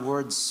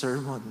 5-word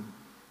sermon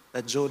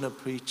that Jonah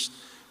preached,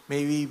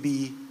 may we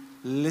be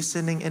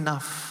listening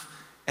enough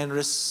and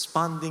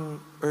responding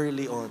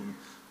early on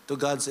to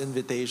God's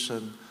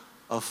invitation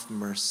of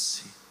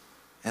mercy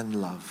and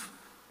love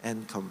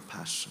and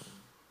compassion.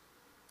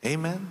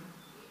 Amen?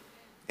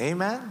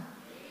 Amen?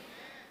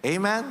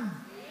 Amen?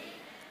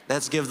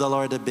 Let's give the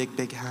Lord a big,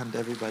 big hand,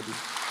 everybody.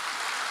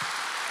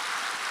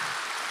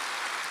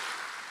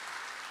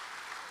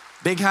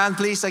 Big hand,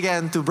 please,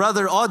 again, to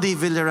Brother Audie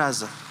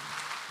Villaraza.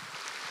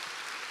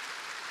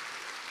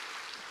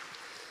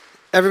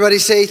 Everybody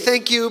say,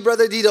 thank you,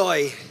 Brother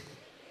Didoy.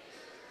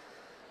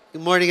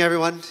 Good morning,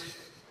 everyone.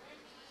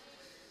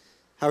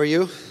 How are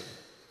you?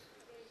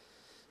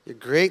 You're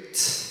great.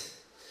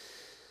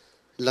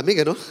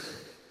 Lamig, ano?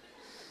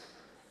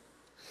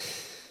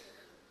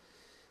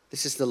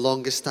 This is the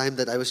longest time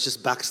that I was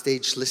just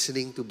backstage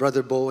listening to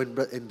Brother Bo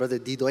and Brother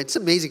Dido. It's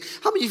amazing.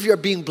 How many of you are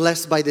being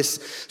blessed by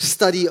this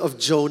study of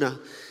Jonah?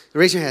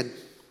 Raise your hand.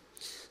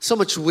 So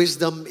much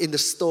wisdom in the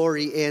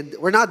story, and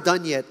we're not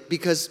done yet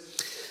because,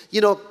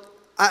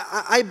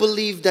 I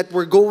believe that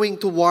we're going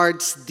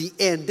towards the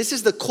end. This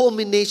is the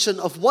culmination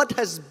of what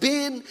has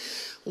been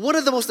one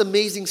of the most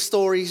amazing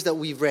stories that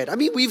we've read. I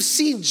mean, we've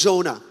seen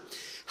Jonah,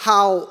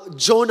 how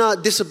Jonah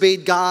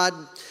disobeyed God,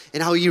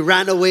 and how he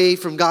ran away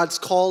from God's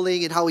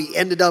calling, and how he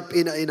ended up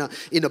in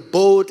a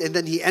boat, and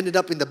then he ended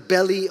up in the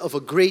belly of a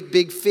great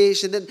big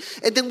fish. And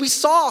then we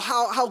saw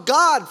how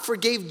God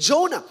forgave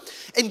Jonah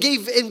and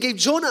gave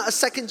Jonah a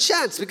second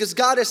chance, because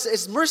God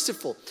is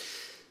merciful.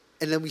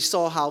 And then we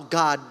saw how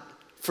God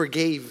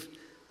forgave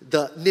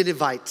the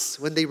Ninevites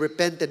when they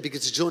repented,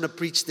 because Jonah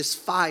preached this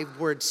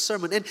 5-word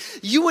sermon. And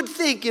you would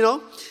think,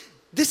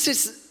 this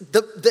is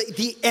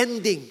the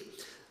ending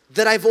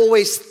that I've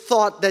always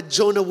thought that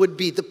Jonah would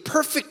be. The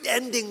perfect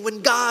ending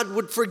when God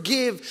would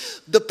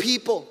forgive the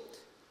people.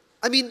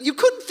 I mean, you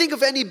couldn't think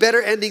of any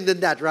better ending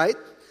than that, right?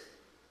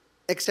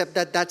 Except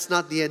that that's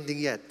not the ending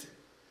yet.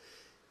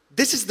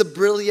 This is the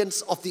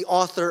brilliance of the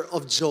author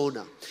of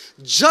Jonah.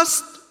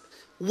 Just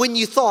when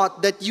you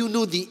thought that you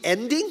knew the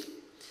ending,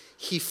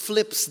 he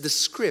flips the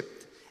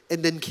script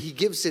and then he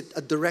gives it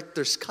a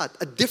director's cut,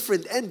 a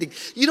different ending.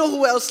 You know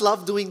who else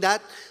loved doing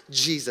that?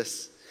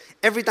 Jesus.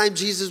 Every time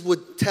Jesus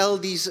would tell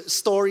these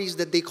stories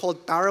that they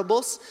called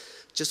parables,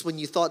 just when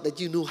you thought that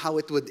you knew how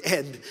it would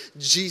end,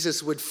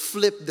 Jesus would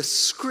flip the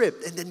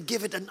script and then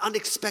give it an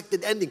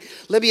unexpected ending.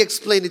 Let me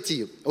explain it to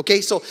you.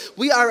 Okay, so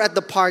we are at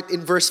the part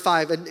in verse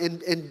 5,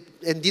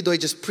 and Didoy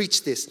just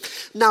preached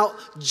this. Now,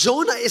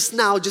 Jonah is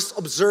now just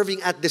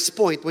observing at this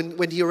point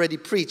when he already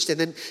preached, and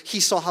then he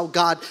saw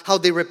how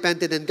they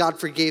repented and God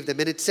forgave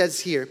them. And it says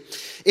here,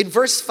 in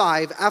verse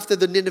 5, after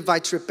the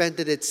Ninevites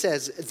repented, it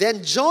says,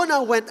 "Then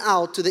Jonah went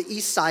out to the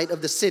east side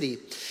of the city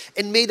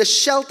and made a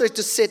shelter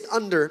to sit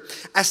under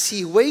as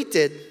he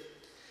waited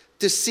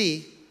to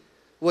see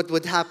what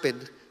would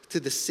happen to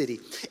the city."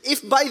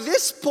 If by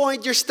this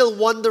point you're still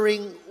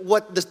wondering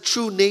what the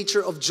true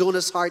nature of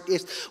Jonah's heart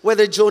is,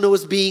 whether Jonah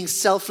was being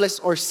selfless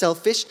or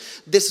selfish,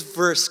 this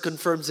verse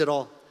confirms it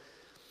all.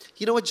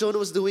 You know what Jonah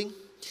was doing?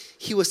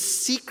 He was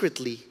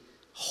secretly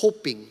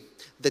hoping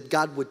that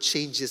God would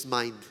change his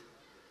mind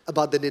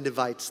about the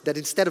Ninevites, that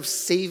instead of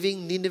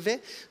saving Nineveh,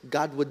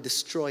 God would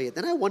destroy it.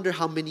 And I wonder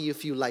how many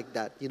of you like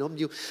that.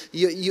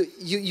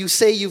 You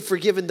say you've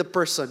forgiven the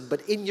person,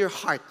 but in your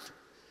heart,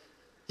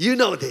 you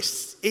know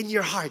this, in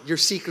your heart, you're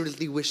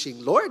secretly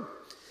wishing, "Lord,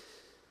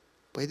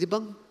 pwede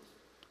bang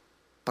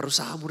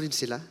parusahan mo rin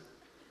sila?"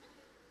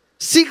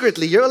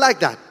 Secretly, you're like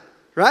that,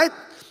 right?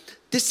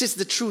 This is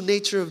the true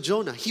nature of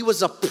Jonah. He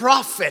was a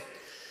prophet.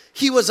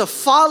 He was a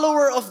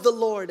follower of the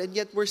Lord, and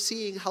yet we're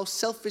seeing how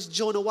selfish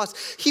Jonah was.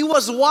 He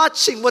was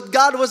watching what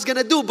God was going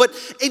to do, but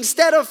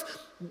instead of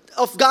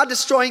God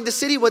destroying the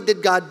city, what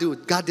did God do?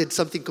 God did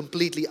something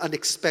completely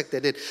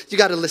unexpected. And you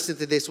got to listen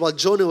to this. While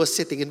Jonah was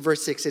sitting, in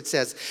verse 6 it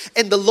says,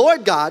 "And the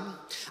Lord God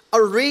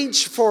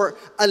arranged for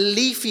a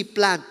leafy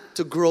plant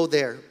to grow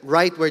there,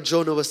 right where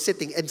Jonah was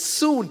sitting. And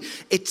soon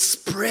it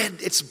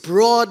spread its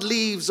broad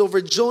leaves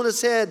over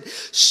Jonah's head,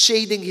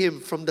 shading him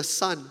from the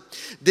sun.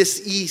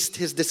 This eased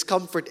his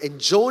discomfort, and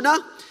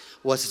Jonah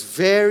was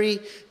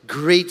very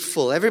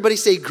grateful." Everybody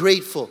say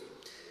grateful.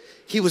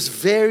 He was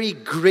very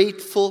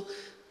grateful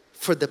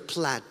for the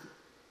plant.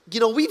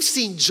 We've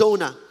seen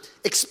Jonah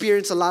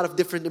experience a lot of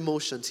different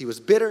emotions. He was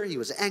bitter, he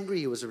was angry,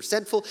 he was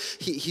resentful,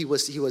 he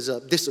was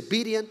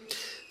disobedient.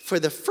 For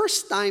the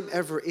first time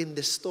ever in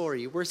this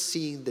story, we're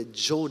seeing that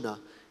Jonah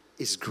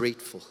is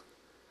grateful.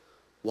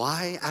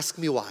 Why? Ask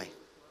me why.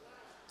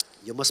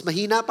 Yung mas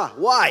mahina pa.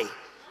 Why?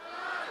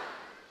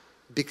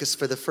 Because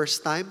for the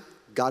first time,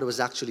 God was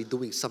actually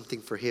doing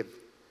something for him.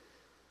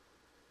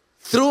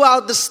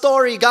 Throughout the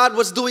story, God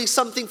was doing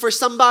something for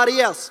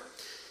somebody else.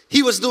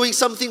 He was doing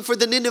something for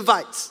the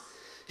Ninevites.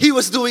 He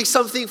was doing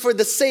something for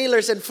the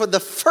sailors. And for the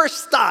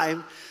first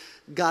time,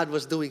 God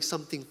was doing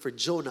something for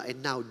Jonah.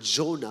 And now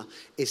Jonah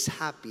is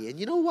happy. And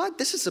you know what?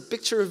 This is a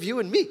picture of you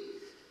and me.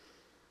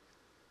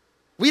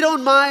 We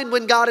don't mind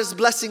when God is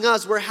blessing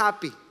us. We're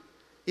happy.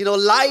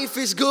 Life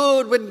is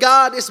good when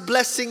God is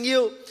blessing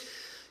you.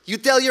 You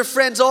tell your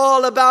friends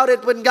all about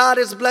it when God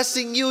is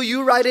blessing you.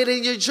 You write it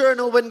in your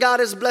journal when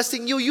God is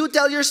blessing you. You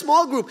tell your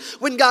small group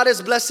when God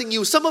is blessing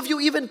you. Some of you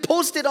even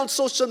post it on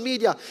social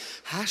media.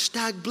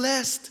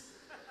 #blessed.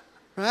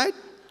 Right?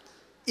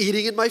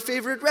 Eating in my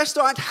favorite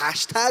restaurant.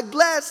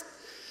 #blessed.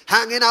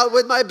 Hanging out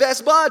with my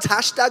best buds.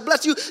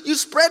 #blessed. You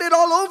spread it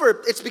all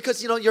over. It's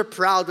because, you're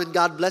proud when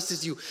God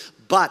blesses you.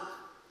 But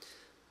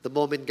the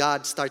moment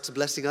God starts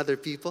blessing other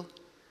people,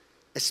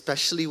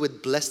 especially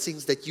with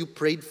blessings that you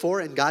prayed for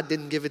and God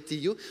didn't give it to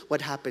you,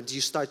 what happens?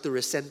 You start to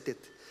resent it.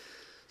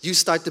 You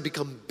start to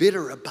become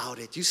bitter about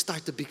it. You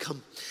start to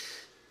become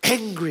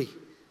angry.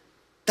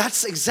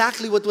 That's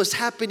exactly what was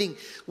happening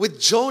with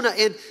Jonah.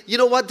 And you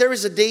know what? There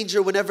is a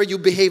danger whenever you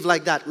behave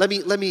like that. Let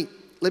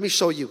me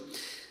show you.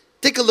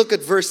 Take a look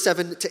at verse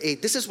 7 to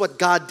 8. This is what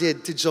God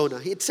did to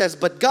Jonah. It says,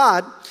 "But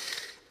God,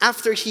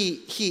 after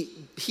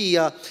he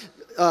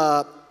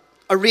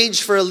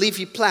arranged for a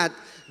leafy plant,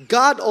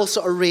 God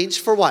also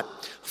arranged for what?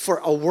 For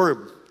a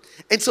worm.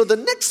 And so the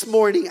next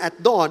morning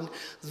at dawn,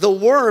 the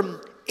worm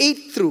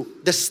ate through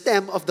the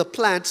stem of the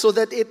plant so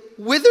that it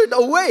withered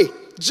away,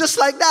 just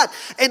like that.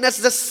 And as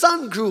the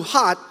sun grew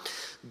hot,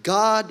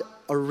 God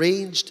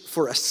arranged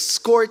for a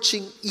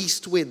scorching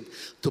east wind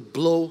to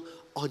blow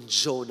on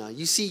Jonah."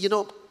 You see,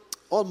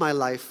 all my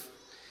life,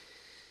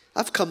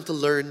 I've come to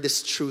learn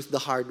this truth the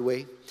hard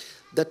way,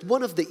 that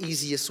one of the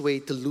easiest way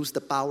to lose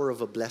the power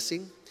of a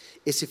blessing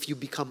is if you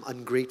become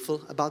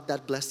ungrateful about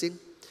that blessing.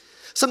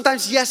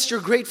 Sometimes, yes, you're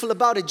grateful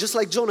about it, just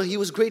like Jonah, he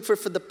was grateful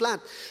for the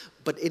plant,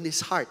 but in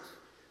his heart,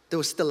 there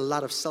was still a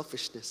lot of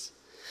selfishness.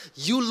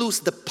 You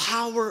lose the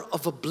power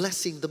of a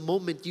blessing the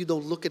moment you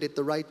don't look at it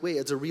the right way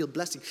as a real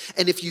blessing.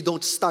 And if you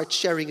don't start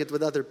sharing it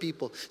with other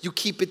people, you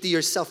keep it to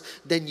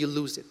yourself, then you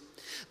lose it.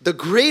 The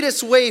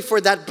greatest way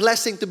for that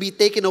blessing to be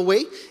taken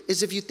away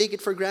is if you take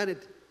it for granted.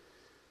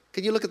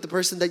 Can you look at the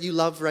person that you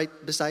love right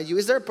beside you?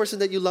 Is there a person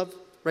that you love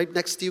right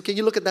next to you? Can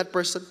you look at that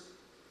person?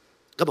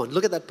 Come on,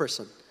 look at that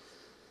person.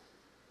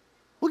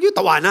 Huwag niyo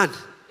tawanan.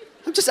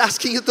 I'm just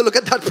asking you to look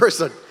at that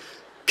person.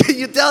 Can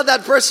you tell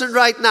that person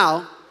right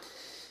now,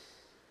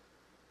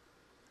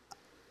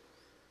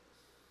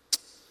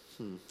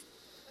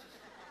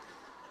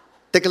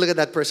 take a look at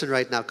that person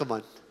right now, come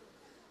on.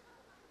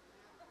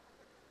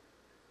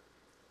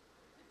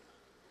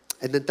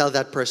 And then tell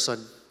that person,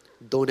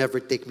 don't ever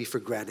take me for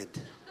granted.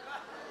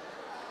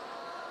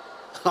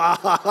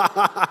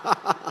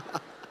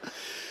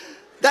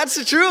 That's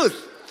the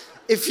truth.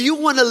 If you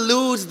want to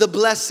lose the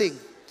blessing,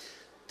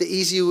 the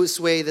easiest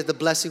way that the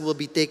blessing will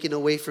be taken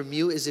away from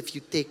you is if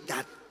you take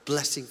that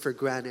blessing for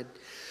granted.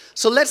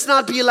 So let's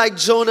not be like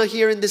Jonah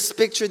here in this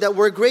picture, that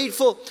we're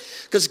grateful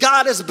because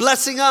God is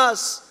blessing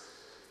us.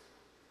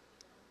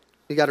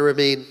 We got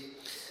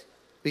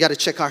to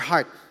check our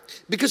heart,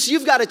 because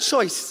you've got a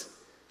choice.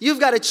 You've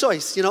got a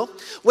choice, you know.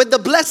 When the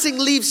blessing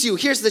leaves you,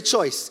 here's the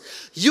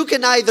choice. You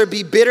can either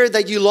be bitter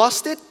that you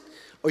lost it,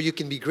 or you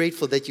can be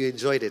grateful that you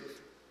enjoyed it.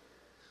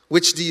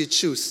 Which do you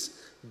choose?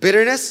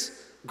 Bitterness,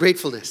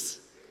 gratefulness.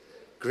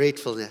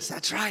 Gratefulness,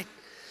 that's right.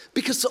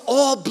 Because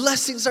all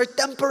blessings are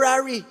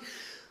temporary.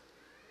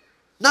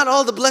 Not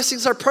all the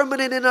blessings are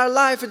permanent in our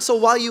life. And so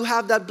while you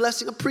have that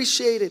blessing,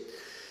 appreciate it.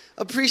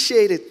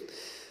 Appreciate it.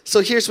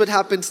 So here's what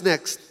happens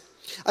next.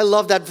 I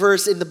love that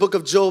verse in the book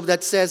of Job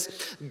that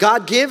says,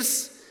 God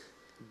gives,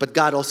 but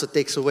God also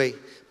takes away.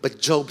 But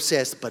Job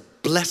says, but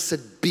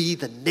blessed be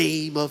the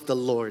name of the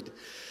Lord.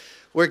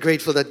 We're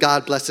grateful that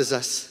God blesses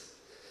us.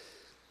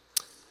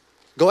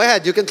 Go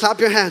ahead, you can clap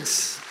your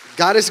hands.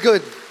 God is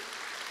good.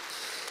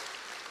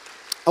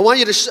 I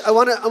want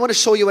to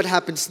show you what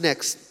happens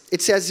next.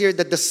 It says here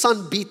that the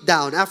sun beat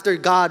down after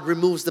God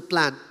removes the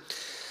plant.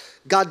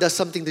 God does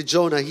something to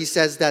Jonah. He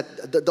says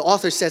that, the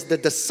author says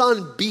that the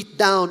sun beat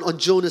down on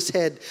Jonah's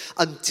head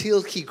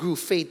until he grew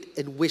faint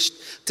and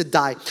wished to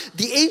die.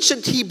 The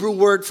ancient Hebrew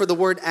word for the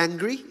word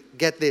angry,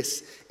 get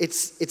this,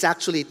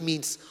 it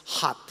means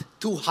hot,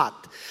 too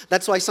hot.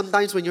 That's why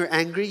sometimes when you're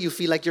angry, you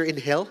feel like you're in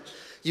hell.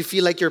 You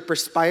feel like you're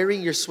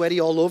perspiring, you're sweaty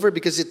all over,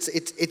 because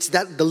it's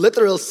that the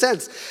literal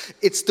sense.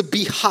 It's to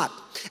be hot.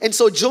 And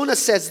so Jonah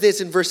says this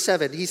in verse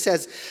 7. He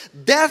says,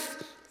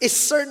 death is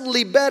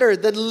certainly better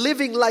than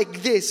living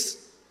like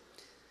this.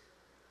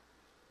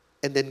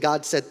 And then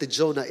God said to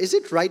Jonah, is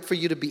it right for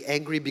you to be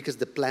angry because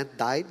the plant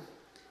died?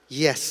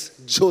 Yes,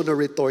 Jonah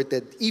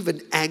retorted,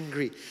 even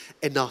angry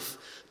enough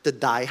to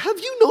die. Have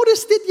you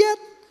noticed it yet?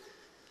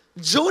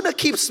 Jonah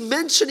keeps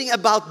mentioning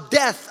about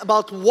death,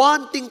 about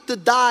wanting to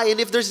die. And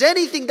if there's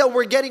anything that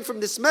we're getting from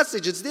this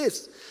message, it's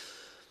this.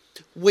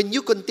 When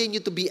you continue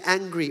to be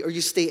angry, or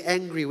you stay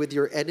angry with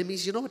your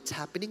enemies, you know what's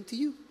happening to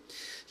you?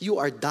 You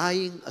are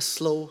dying a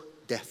slow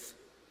death.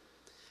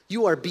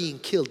 You are being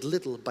killed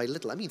little by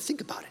little. I mean, think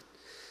about it.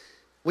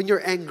 When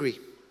you're angry,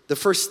 the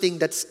first thing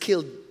that's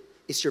killed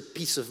is your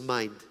peace of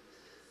mind.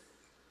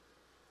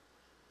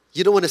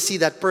 You don't want to see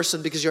that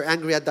person because you're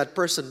angry at that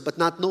person, but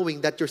not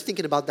knowing that you're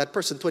thinking about that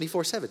person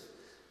 24/7.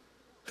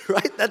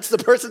 Right? That's the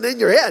person in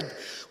your head.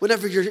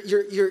 Whenever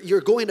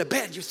you're going to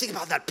bed, you're thinking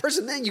about that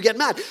person, then you get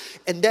mad.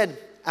 And then,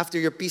 after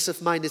your peace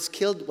of mind is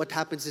killed, what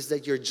happens is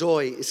that your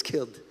joy is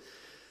killed.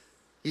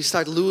 You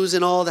start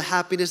losing all the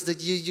happiness that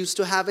you used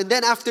to have. And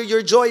then after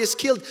your joy is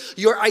killed,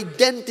 your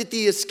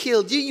identity is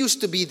killed. You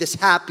used to be this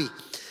happy,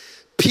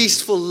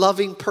 peaceful,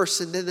 loving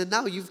person. And then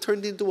now you've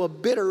turned into a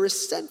bitter,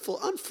 resentful,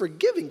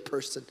 unforgiving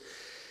person.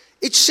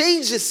 It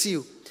changes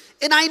you.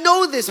 And I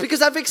know this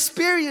because I've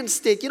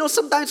experienced it. You know,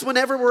 sometimes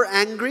whenever we're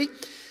angry,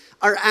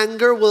 our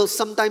anger will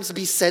sometimes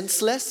be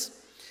senseless.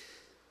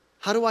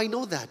 How do I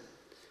know that?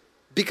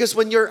 Because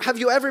have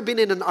you ever been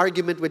in an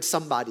argument with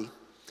somebody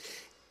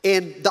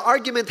and the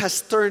argument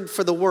has turned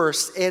for the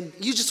worse and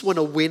you just want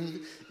to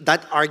win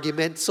that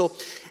argument? So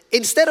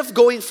instead of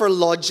going for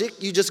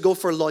logic, you just go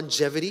for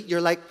longevity.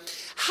 You're like,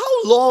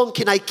 how long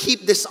can I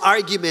keep this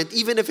argument,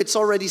 even if it's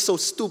already so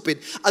stupid,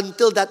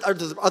 until that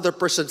other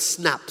person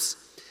snaps?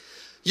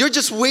 You're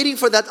just waiting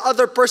for that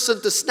other person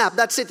to snap.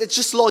 That's it. It's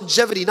just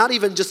longevity, not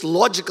even just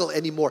logical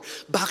anymore.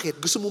 Bakit?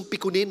 Gusto mong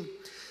pikunin.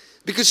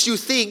 Because you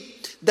think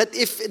that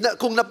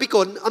kung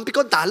napikon, ang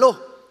pikon talo.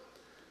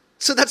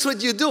 So that's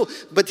what you do.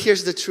 But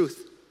here's the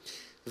truth.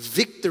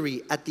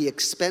 Victory at the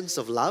expense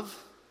of love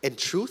and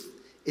truth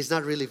is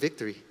not really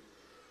victory.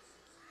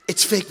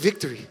 It's fake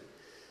victory.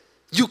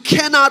 You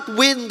cannot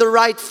win the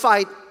right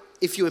fight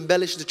if you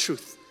embellish the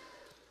truth,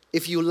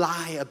 if you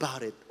lie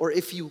about it, or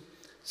if you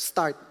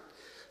start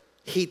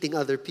hating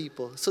other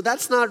people. So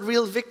that's not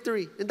real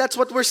victory. And that's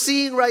what we're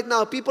seeing right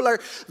now. People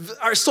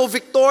are so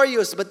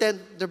victorious, but then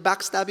they're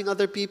backstabbing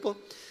other people.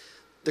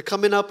 They're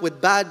coming up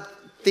with bad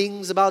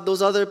things about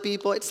those other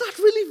people. It's not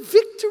really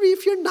victory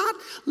if you're not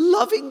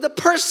loving the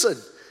person.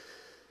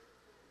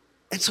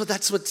 And so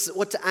that's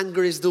what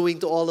anger is doing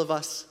to all of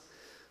us.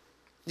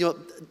 You know,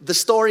 the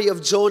story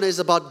of Jonah is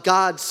about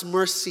God's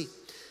mercy.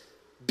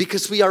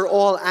 Because we are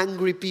all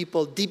angry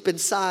people deep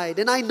inside.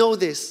 And I know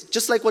this,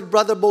 just like what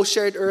Brother Bo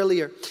shared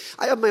earlier.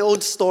 I have my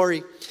own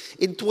story.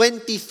 In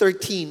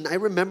 2013, I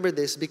remember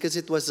this because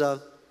it was, I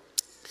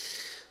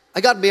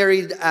got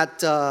married at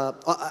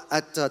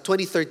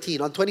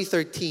 2013, on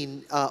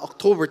 2013,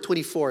 October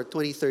 24,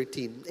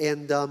 2013.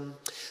 And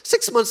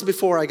 6 months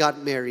before I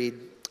got married,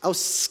 I was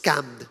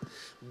scammed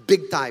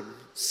big time.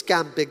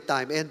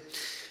 And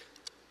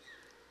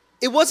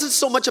it wasn't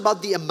so much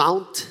about the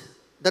amount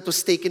that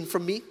was taken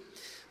from me,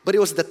 but it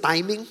was the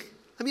timing.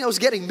 I mean, I was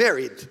getting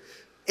married.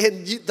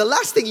 And the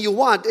last thing you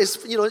want is,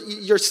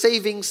 your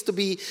savings to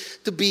be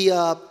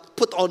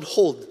put on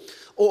hold.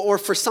 Or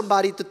for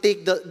somebody to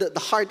take the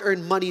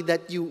hard-earned money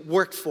that you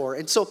worked for.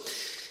 And so,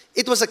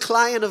 it was a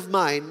client of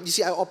mine. You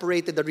see, I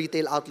operated a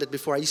retail outlet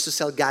before. I used to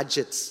sell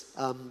gadgets.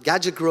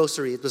 Gadget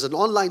Grocery. It was an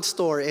online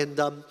store. And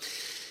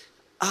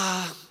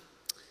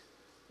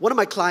one of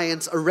my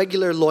clients, a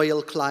regular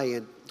loyal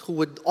client, who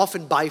would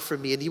often buy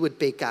from me and he would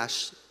pay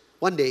cash.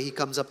 One day he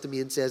comes up to me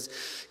and says,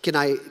 can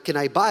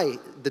I buy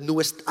the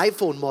newest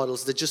iPhone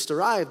models that just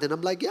arrived? And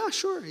I'm like, yeah,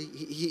 sure.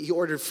 He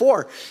ordered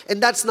 4.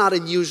 And that's not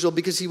unusual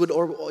because he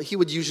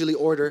would usually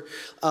order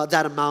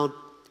that amount,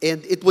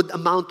 and it would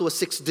amount to a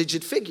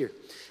 6-digit figure.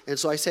 And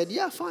so I said,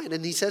 yeah, fine.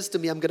 And he says to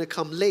me, I'm going to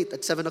come late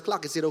at 7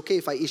 o'clock. Is it okay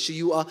if I issue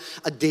you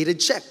a dated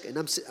check? And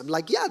I'm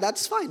like, yeah,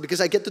 that's fine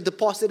because I get to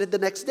deposit it the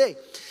next day.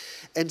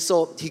 And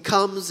so he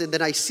comes, and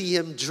then I see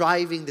him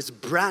driving this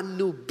brand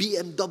new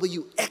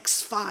BMW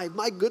X5.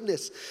 My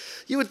goodness.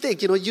 You would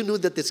think, you knew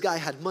that this guy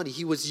had money.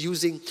 He was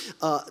using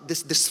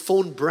this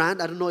phone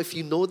brand. I don't know if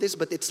you know this,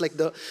 but it's like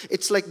the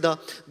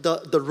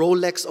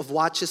Rolex of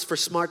watches for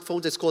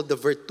smartphones. It's called the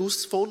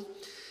Virtus phone.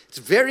 It's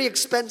very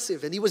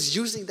expensive. And he was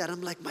using that.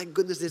 I'm like, my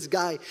goodness, this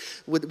guy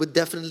would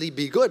definitely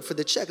be good for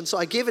the check. And so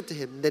I gave it to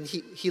him. And then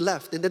he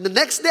left. And then the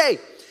next day,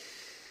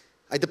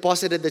 I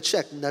deposited the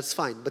check, and that's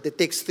fine. But it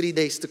takes 3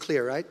 days to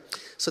clear, right?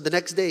 So the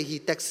next day, he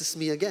texts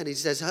me again. He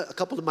says, a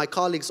couple of my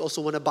colleagues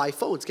also want to buy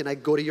phones. Can I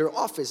go to your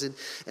office? And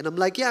I'm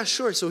like, yeah,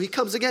 sure. So he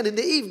comes again in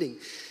the evening.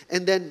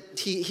 And then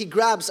he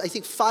grabs, I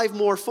think, 5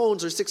 more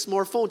phones or 6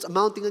 more phones,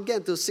 amounting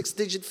again to a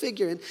 6-digit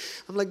figure. And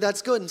I'm like,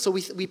 that's good. And so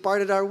we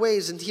parted our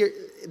ways. And here,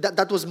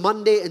 that was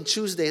Monday and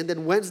Tuesday. And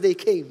then Wednesday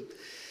came.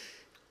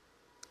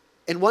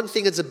 And one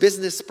thing as a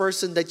business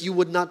person that you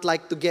would not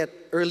like to get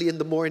early in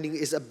the morning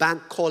is a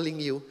bank calling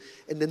you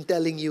and then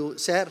telling you,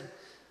 sir,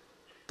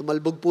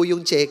 tumalbog po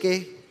yung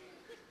cheque.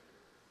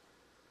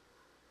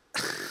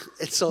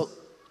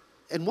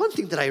 And one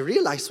thing that I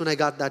realized when I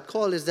got that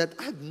call is that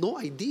I had no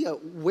idea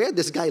where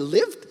this guy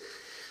lived.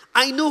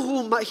 I know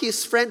who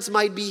his friends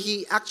might be.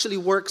 He actually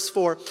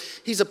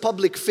he's a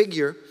public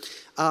figure.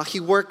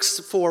 He works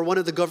for one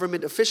of the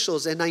government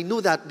officials, and I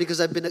knew that because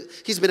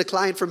he's been a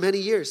client for many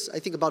years. I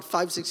think about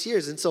 5-6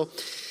 years. And so,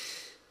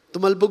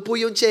 tumalbog po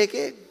yung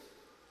cheque.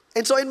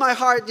 And so in my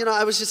heart,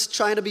 I was just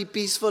trying to be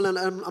peaceful, and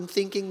I'm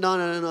thinking,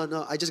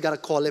 no. I just got to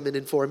call him and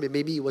inform him.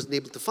 Maybe he wasn't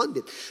able to fund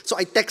it. So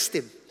I text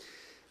him,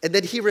 and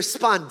then he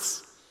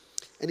responds.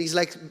 And he's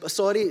like,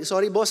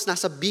 sorry boss,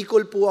 nasa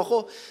Bicol po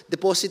ako.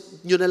 Deposit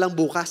nyo na lang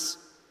bukas.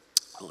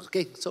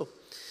 Okay, so.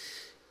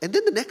 And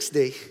then the next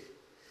day,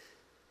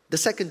 the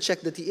second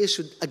check that he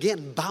issued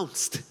again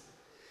bounced.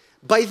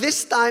 By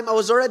this time, I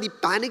was already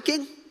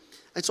panicking.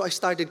 And so I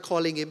started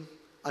calling him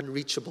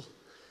unreachable.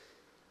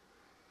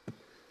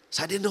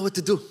 So I didn't know what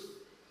to do.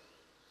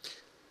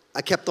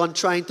 I kept on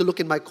trying to look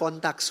in my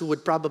contacts who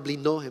would probably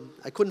know him.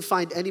 I couldn't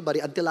find anybody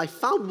until I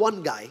found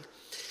one guy.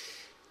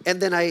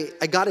 And then I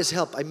got his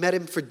help. I met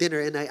him for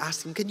dinner and I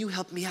asked him, can you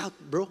help me out,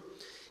 bro?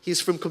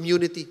 He's from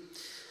community.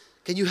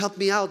 Can you help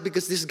me out?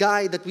 Because this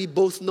guy that we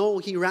both know,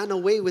 he ran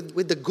away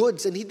with the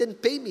goods and he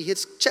didn't pay me.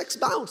 His checks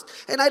bounced.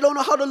 And I don't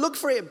know how to look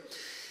for him.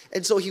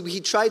 And so he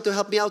tried to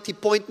help me out. He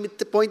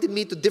pointed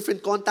me to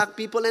different contact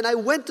people, and I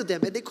went to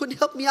them, and they couldn't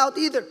help me out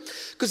either.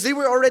 Because they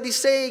were already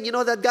saying,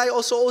 that guy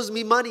also owes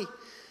me money.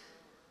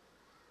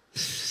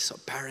 So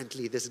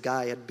apparently this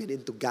guy had been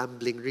into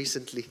gambling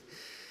recently.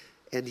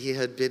 And he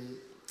had been,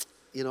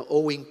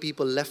 owing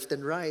people left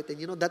and right.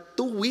 And that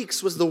 2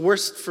 weeks was the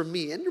worst for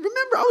me. And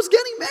remember, I was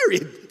getting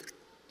married.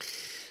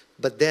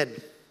 But then,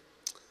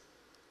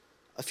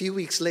 a few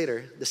weeks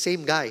later, the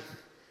same guy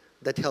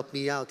that helped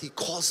me out, he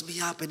calls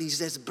me up and he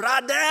says,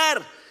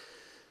 brother,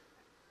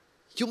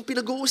 yung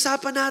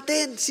pinag-uusapan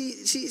natin,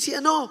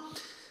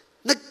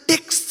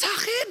 nag-text sa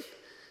akin.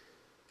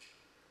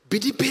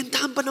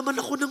 Binibentahan pa naman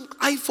ako ng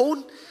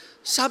iPhone.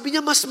 Sabi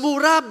niya, mas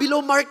mura,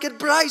 below market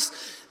price.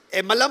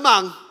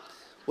 Malamang,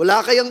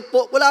 wala kayong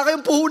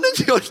puhunan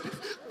yun.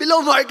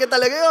 Below market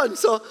talaga yun.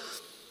 So,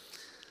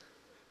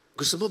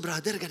 gusto mo,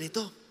 brother,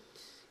 ganito,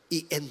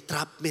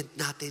 i-entrapment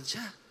natin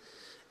siya.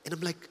 And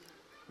I'm like,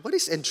 what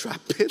is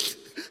entrapment?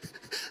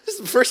 This is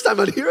the first time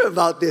I'm hearing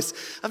about this.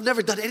 I've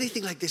never done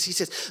anything like this. He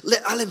says,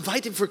 I'll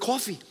invite him for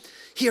coffee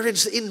here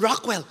in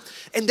Rockwell.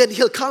 And then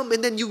he'll come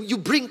and then you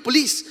bring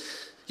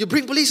police. You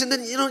bring police and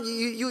then,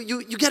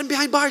 you get him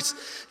behind bars.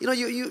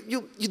 You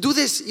do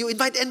this. You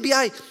invite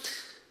NBI.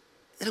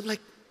 And I'm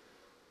like,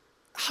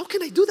 how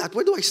can I do that?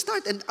 Where do I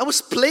start? And I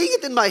was playing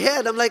it in my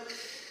head. I'm like,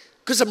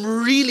 because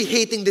I'm really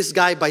hating this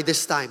guy by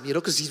this time,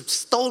 because he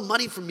stole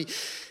money from me.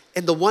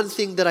 And the one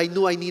thing that I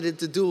knew I needed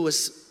to do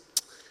was,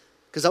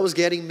 because I was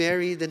getting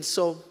married, and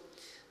so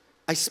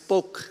I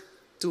spoke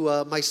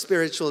to my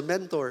spiritual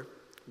mentor,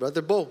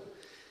 Brother Bo.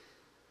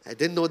 I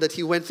didn't know that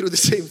he went through the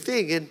same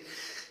thing. And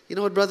you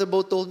know what Brother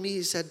Bo told me?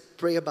 He said,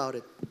 pray about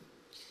it.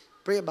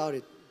 Pray about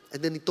it.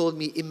 And then he told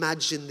me,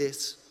 imagine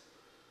this.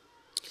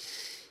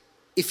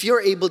 If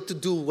you're able to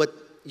do what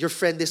your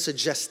friend is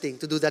suggesting,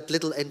 to do that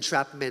little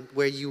entrapment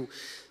where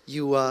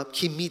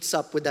he meets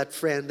up with that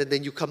friend and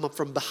then you come up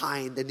from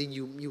behind and then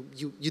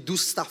you do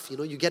stuff,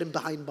 you get him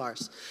behind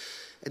bars.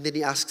 And then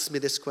he asks me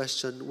this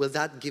question, will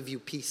that give you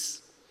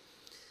peace?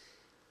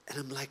 And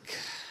I'm like,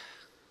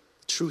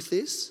 truth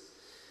is,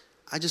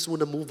 I just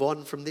want to move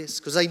on from this.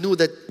 Because I knew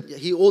that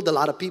he owed a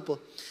lot of people.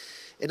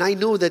 And I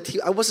knew that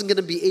I wasn't going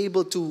to be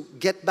able to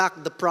get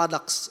back the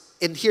products.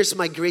 And here's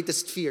my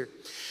greatest fear.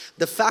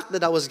 The fact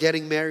that I was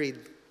getting married,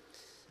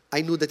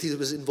 I knew that he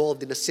was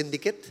involved in a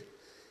syndicate.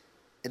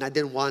 And I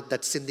didn't want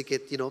that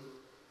syndicate,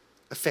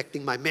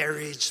 affecting my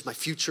marriage, my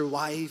future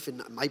wife,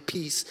 and my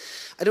peace.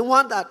 I didn't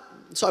want that.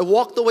 So I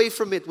walked away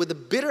from it with a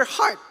bitter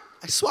heart.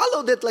 I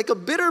swallowed it like a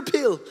bitter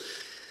pill.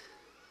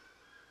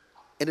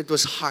 And it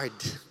was hard.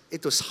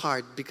 It was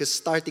hard because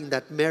starting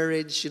that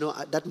marriage,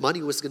 that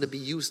money was going to be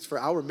used for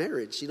our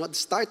marriage, the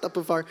startup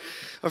of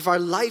our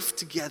life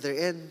together.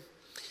 And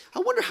I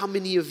wonder how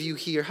many of you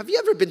here, have you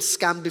ever been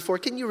scammed before?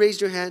 Can you raise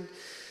your hand?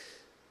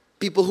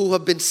 People who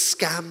have been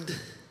scammed.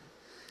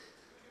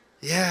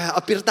 Yeah,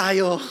 apir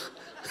tayo.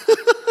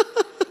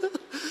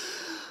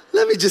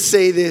 Let me just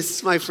say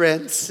this, my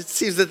friends. It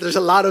seems that there's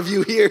a lot of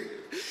you here.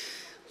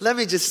 Let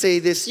me just say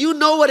this. You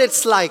know what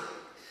it's like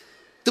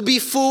to be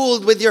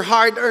fooled with your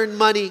hard-earned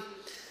money.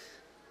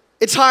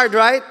 It's hard,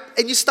 right?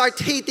 And you start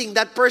hating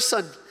that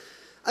person.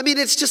 I mean,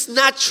 it's just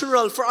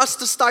natural for us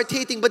to start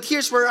hating. But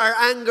here's where our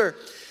anger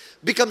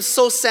becomes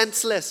so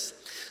senseless.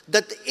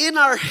 That in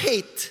our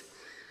hate,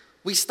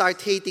 we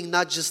start hating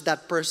not just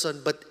that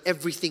person, but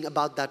everything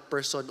about that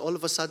person. All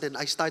of a sudden,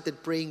 I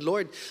started praying,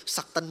 Lord,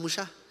 saktan mo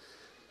siya.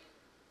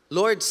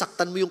 Lord,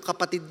 saktan mo yung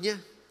kapatid niya.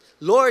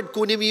 Lord,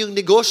 kunin mo yung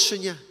negosyo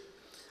niya.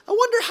 I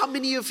wonder how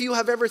many of you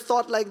have ever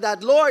thought like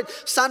that. Lord,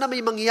 sana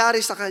may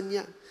mangyari sa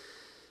kanya.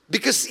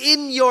 Because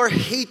in your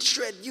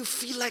hatred, you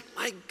feel like,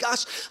 my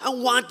gosh, I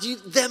want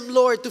them,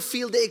 Lord, to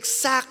feel the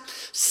exact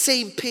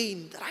same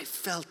pain that I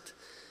felt.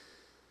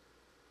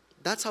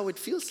 That's how it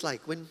feels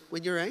like when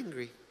you're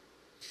angry.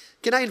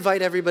 Can I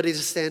invite everybody to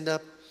stand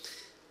up?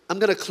 I'm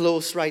going to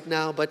close right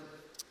now, but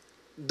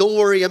don't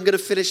worry, I'm going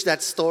to finish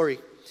that story.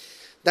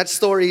 That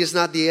story is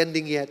not the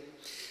ending yet.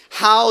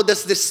 How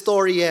does this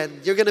story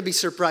end? You're going to be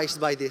surprised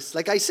by this.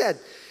 Like I said,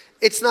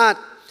 it's not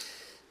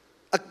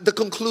the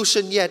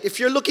conclusion yet. If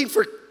you're looking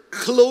for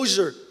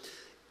closure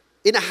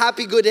in a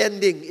happy, good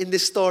ending in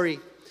this story,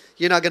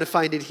 you're not going to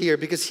find it here,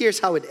 because here's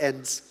how it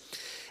ends.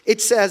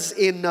 It says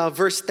in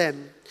verse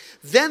 10,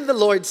 then the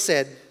Lord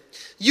said,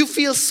 you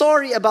feel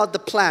sorry about the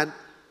plant,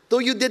 though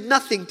you did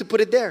nothing to put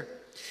it there.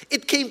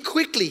 It came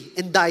quickly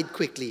and died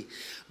quickly.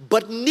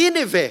 But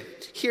Nineveh,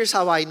 here's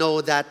how I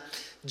know that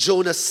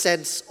Jonah's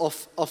sense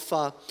of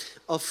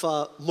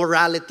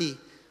morality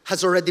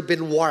has already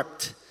been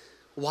warped.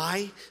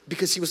 Why?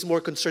 Because he was more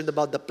concerned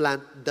about the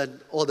plant than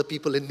all the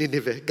people in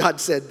Nineveh.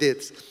 God said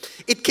this.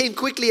 It came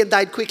quickly and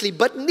died quickly.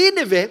 But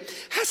Nineveh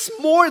has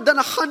more than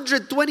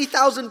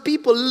 120,000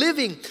 people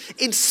living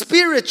in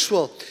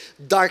spiritual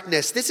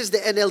darkness. This is the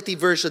NLT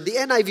version. The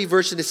NIV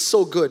version is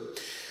so good.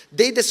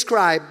 They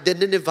describe the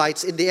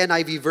Ninevites in the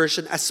NIV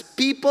version as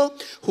people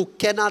who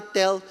cannot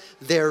tell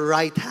their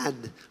right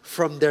hand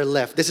from their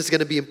left. This is going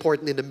to be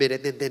important in a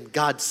minute. And then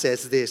God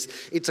says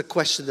this. It's a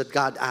question that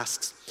God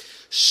asks.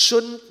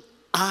 Shouldn't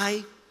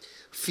I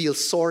feel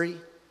sorry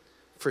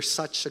for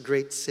such a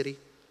great city?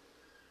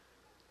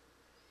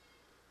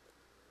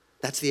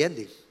 That's the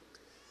ending.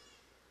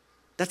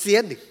 That's the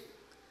ending.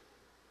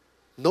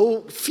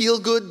 No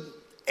feel-good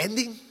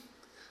ending.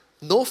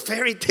 No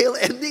fairy tale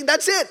ending.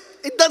 That's it.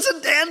 It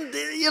doesn't end,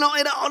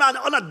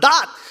 on a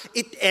dot.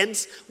 It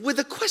ends with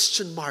a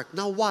question mark.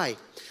 Now, why?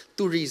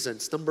 Two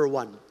reasons. Number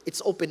one,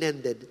 it's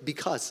open-ended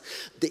because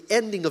the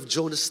ending of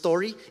Jonah's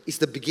story is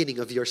the beginning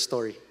of your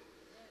story.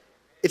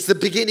 It's the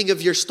beginning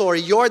of your story.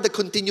 You're the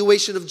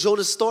continuation of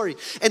Jonah's story.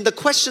 And the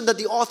question that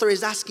the author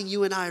is asking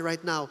you and I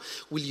right now,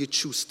 will you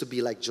choose to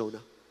be like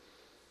Jonah?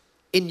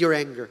 In your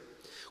anger.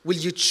 Will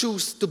you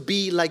choose to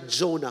be like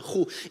Jonah,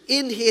 who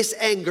in his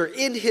anger,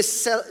 in his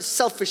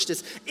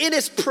selfishness, in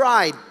his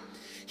pride,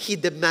 he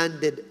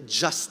demanded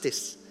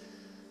justice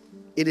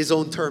in his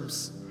own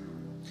terms?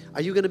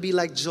 Are you going to be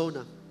like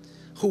Jonah,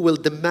 who will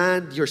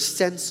demand your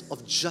sense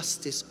of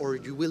justice, or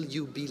will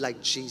you be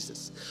like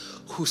Jesus,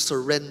 who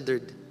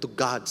surrendered to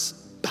God's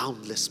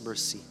boundless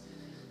mercy?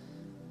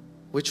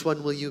 Which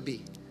one will you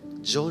be?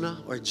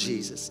 Jonah or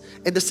Jesus?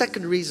 And the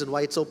second reason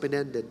why it's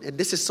open-ended, and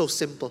this is so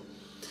simple,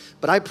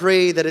 but I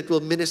pray that it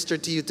will minister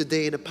to you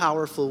today in a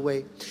powerful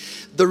way.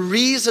 The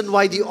reason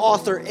why the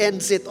author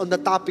ends it on the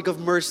topic of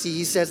mercy,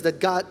 he says that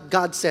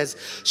God says,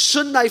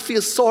 shouldn't I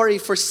feel sorry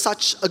for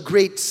such a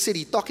great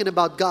city? Talking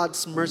about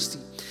God's mercy.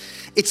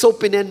 It's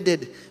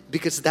open-ended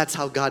because that's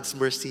how God's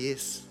mercy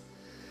is.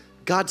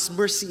 God's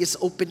mercy is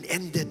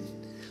open-ended.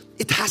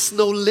 It has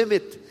no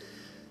limit.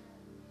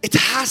 It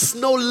has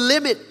no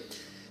limit.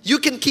 You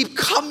can keep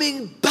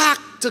coming back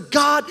to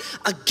God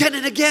again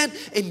and again,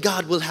 and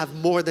God will have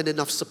more than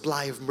enough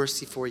supply of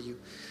mercy for you.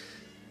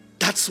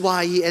 That's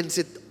why he ends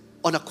it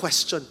on a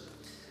question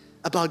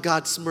about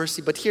God's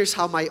mercy. But here's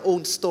how my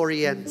own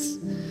story ends.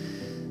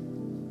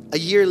 A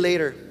year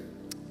later,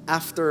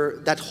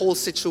 after that whole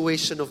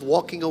situation of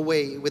walking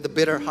away with a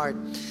bitter heart,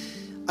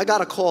 I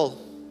got a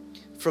call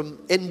from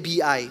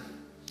NBI.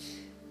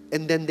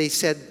 And then they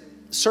said,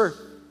 sir,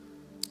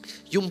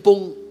 yung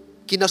pong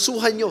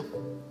kinasuhan nyo,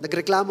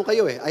 nagreklamo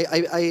kayo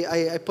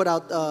eh. I put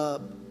out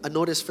a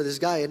notice for this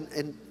guy,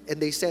 and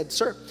they said,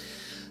 sir,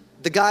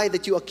 the guy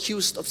that you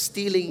accused of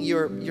stealing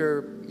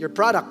your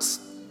products,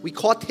 we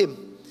caught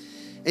him.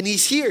 And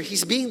he's here.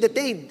 He's being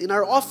detained in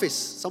our office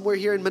somewhere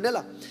here in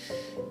Manila.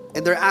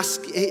 And they're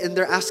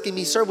asking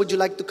me, sir, would you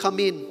like to come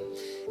in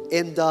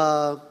and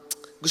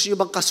gusto nyo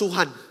bang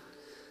kasuhan?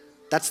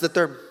 That's the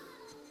term.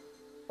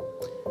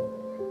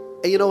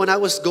 And you know, when I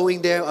was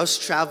going there, I was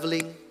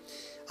traveling,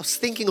 I was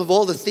thinking of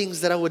all the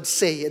things that I would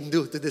say and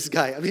do to this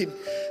guy. I mean,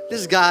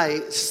 this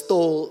guy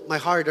stole my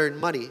hard-earned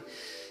money.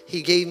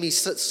 He gave me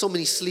so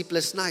many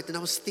sleepless nights, and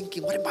I was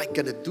thinking, what am I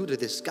going to do to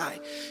this guy?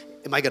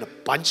 Am I going to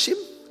punch him?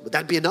 Would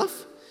that be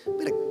enough?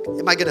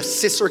 Am I going to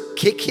scissor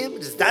kick him?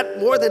 Is that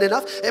more than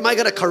enough? Am I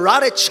going to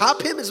karate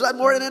chop him? Is that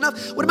more than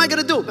enough? What am I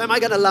going to do? Am I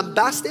going to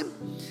lambast him?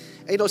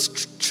 And, you know,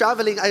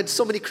 traveling, I had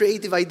so many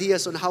creative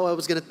ideas on how I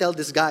was going to tell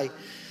this guy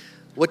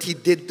what he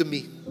did to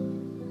me.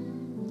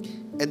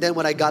 And then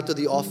when I got to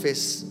the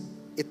office,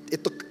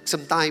 it took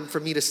some time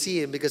for me to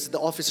see him because the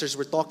officers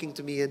were talking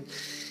to me. And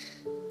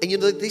you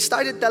know, they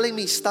started telling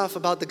me stuff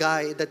about the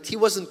guy, that he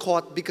wasn't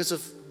caught because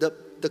of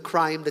the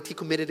crime that he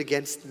committed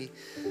against me.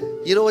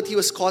 You know what he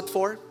was caught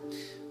for?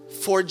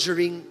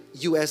 Forging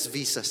US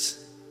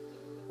visas.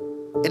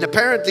 And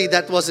apparently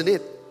that wasn't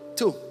it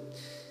too.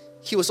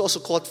 He was also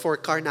caught for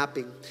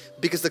carnapping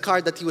because the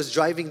car that he was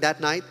driving that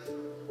night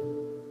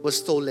was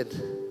stolen.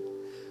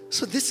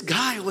 So this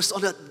guy was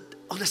on a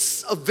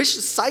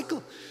vicious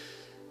cycle.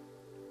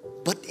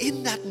 But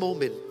in that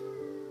moment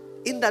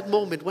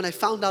when I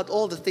found out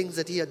all the things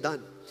that he had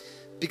done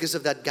because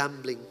of that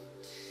gambling,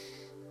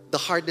 the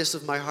hardness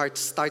of my heart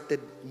started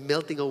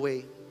melting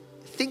away.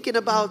 Thinking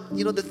about,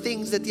 you know, the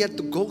things that he had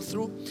to go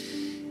through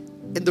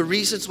and the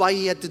reasons why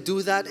he had to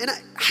do that. And I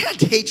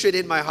had hatred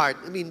in my heart.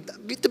 I mean,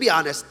 to be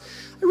honest,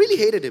 I really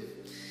hated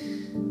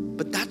him.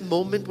 But that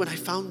moment when I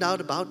found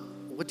out about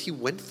what he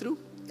went through,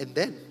 and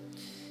then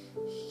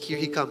here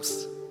he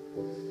comes.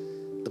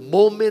 The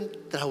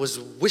moment that I was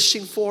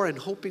wishing for and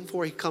hoping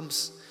for, he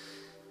comes.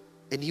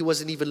 And he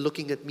wasn't even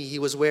looking at me. He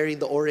was wearing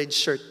the orange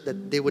shirt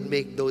that they would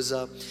make those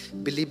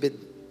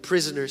Bilibid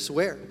prisoners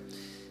wear.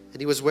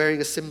 And he was wearing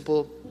a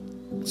simple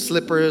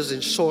slippers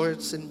and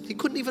shorts, and he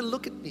couldn't even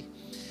look at me.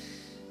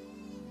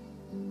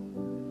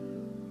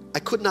 I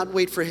could not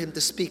wait for him to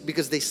speak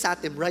because they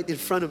sat him right in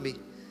front of me.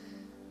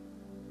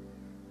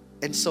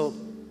 And so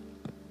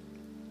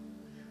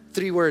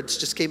 3 words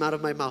just came out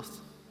of my mouth.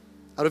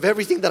 Out of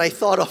everything that I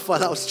thought of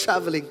while I was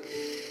traveling,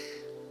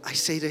 I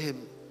say to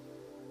him,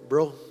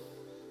 bro,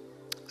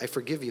 I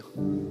forgive you.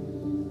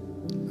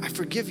 I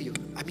forgive you.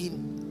 I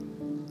mean,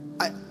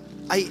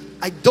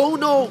 I don't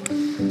know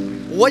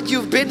what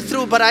you've been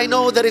through, but I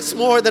know that it's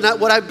more than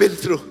what I've been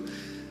through.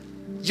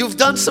 You've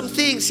done some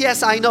things,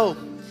 yes, I know.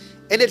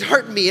 And it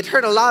hurt me. It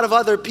hurt a lot of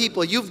other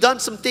people. You've done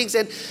some things,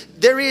 and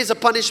there is a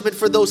punishment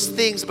for those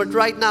things. But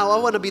right now, I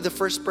want to be the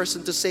first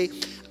person to say,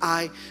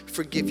 I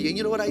forgive you. And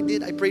you know what I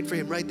did? I prayed for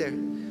him right there.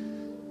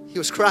 He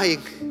was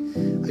crying.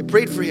 I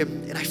prayed for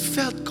him, and I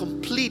felt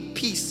complete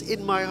peace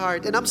in my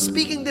heart. And I'm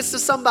speaking this to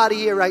somebody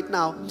here right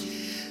now,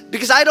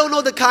 because I don't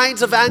know the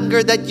kinds of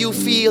anger that you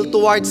feel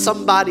towards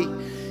somebody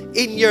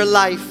in your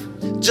life.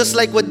 Just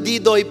like what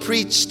Didoy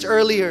preached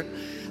earlier,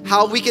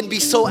 how we can be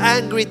so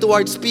angry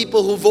towards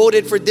people who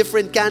voted for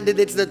different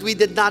candidates that we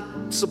did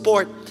not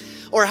support.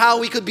 Or how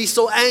we could be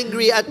so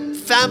angry at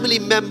family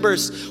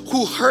members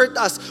who hurt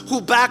us, who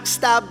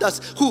backstabbed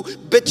us, who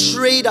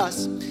betrayed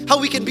us. How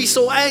we can be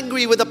so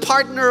angry with a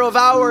partner of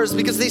ours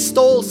because they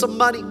stole some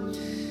money.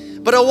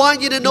 But I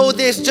want you to know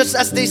this, just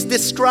as they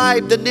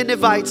described the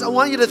Ninevites, I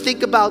want you to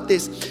think about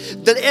this.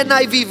 The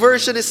NIV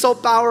version is so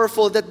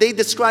powerful that they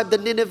describe the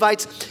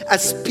Ninevites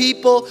as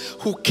people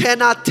who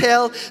cannot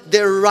tell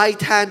their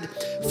right hand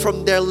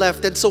from their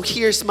left. And so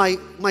here's my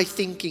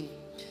thinking.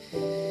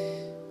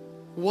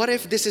 What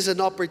if this is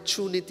an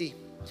opportunity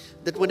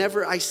that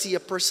whenever I see a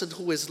person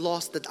who is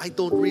lost that I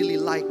don't really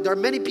like, there are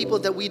many people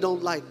that we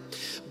don't like,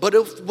 but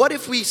what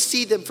if we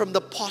see them from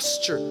the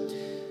posture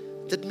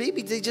that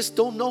maybe they just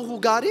don't know who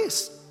God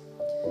is?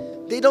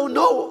 They don't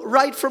know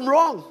right from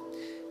wrong.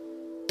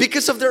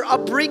 Because of their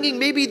upbringing,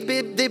 maybe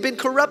they've been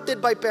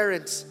corrupted by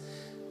parents.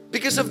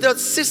 Because of the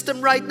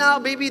system right now,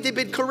 maybe they've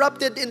been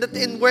corrupted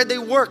in where they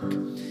work.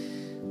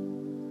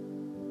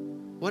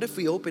 What if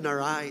we open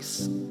our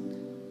eyes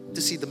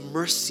to see the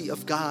mercy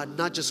of God,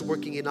 not just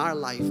working in our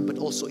life, but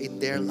also in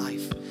their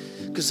life?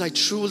 Because I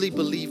truly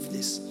believe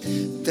this,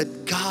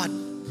 that God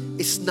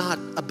is not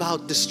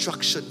about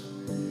destruction.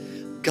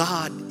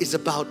 God is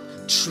about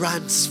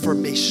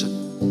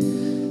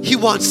transformation. He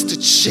wants to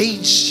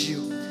change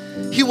you.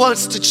 He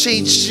wants to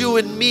change you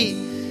and me.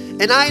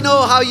 And I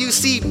know how you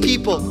see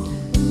people.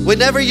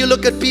 Whenever you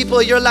look at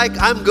people, you're like,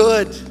 I'm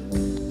good.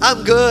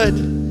 I'm good.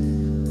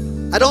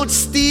 I don't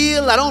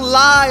steal. I don't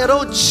lie. I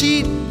don't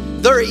cheat.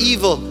 They're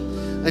evil.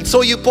 And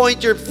so you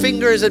point your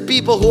fingers at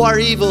people who are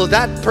evil.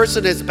 That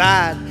person is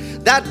bad.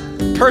 That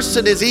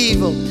person is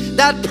evil.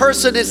 That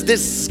person is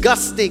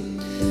disgusting.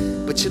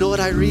 But you know what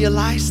I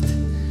realized?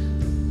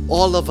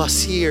 All of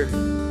us here,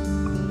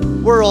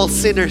 we're all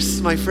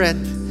sinners, my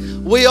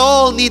friend. We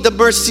all need the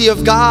mercy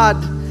of God.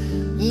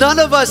 None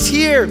of us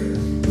here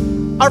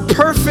are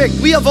perfect.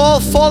 We have all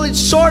fallen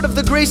short of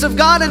the grace of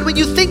God. And when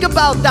you think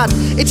about that,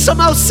 it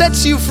somehow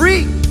sets you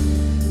free.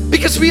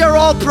 Because we are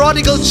all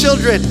prodigal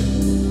children.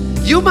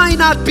 You might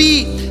not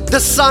be the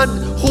son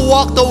who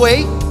walked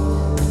away,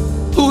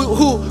 who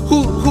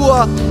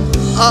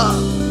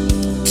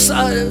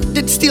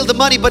didn't steal the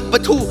money,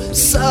 but who,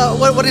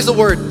 what is the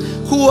word?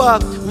 Who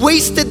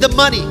wasted the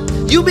money.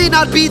 You may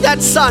not be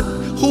that son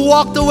who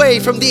walked away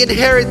from the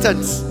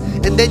inheritance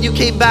and then you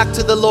came back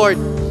to the Lord.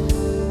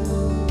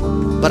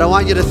 But I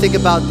want you to think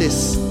about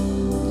this.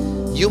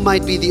 You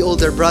might be the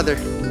older brother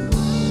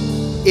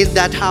in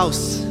that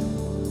house.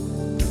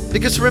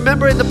 Because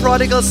remember in the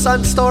prodigal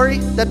son story,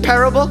 that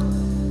parable?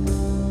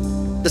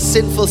 The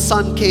sinful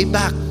son came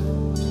back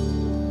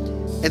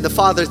and the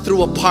father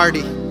threw a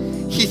party.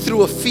 He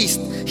threw a feast.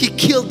 He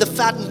killed the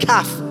fattened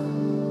calf.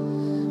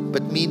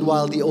 But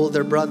meanwhile, the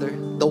older brother,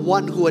 the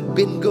one who had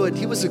been good,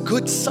 he was a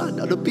good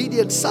son, an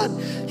obedient son.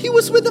 He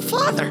was with the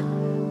father.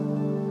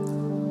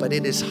 But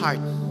in his heart,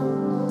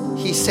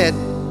 he said,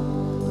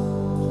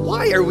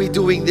 why are we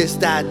doing this,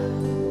 Dad?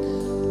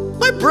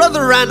 My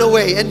brother ran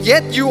away and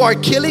yet you are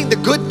killing the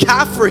good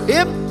calf for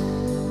him?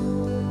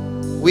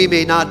 We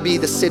may not be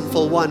the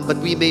sinful one, but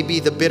we may be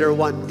the bitter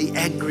one, the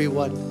angry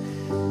one.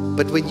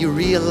 But when you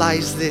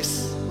realize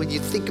this, when you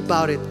think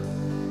about it,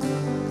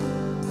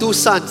 two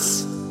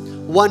sons,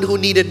 one who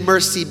needed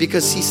mercy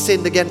because he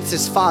sinned against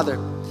his father,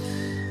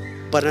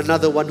 but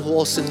another one who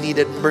also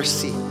needed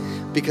mercy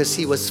because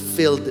he was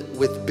filled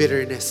with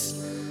bitterness.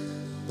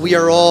 We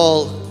are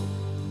all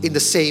in the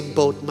same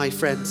boat, my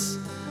friends.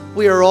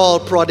 We are all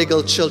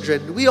prodigal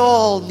children. We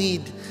all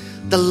need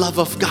the love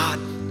of God.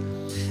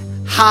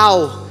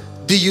 How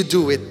do you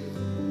do it?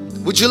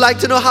 Would you like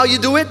to know how you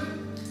do it?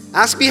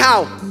 Ask me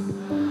how.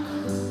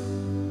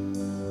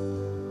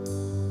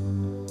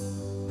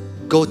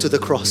 Go to the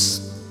cross.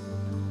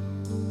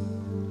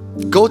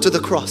 Go to the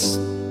cross.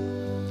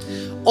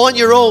 On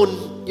your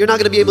own, you're not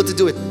going to be able to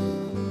do it.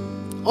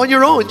 On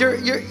your own, you're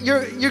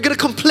going to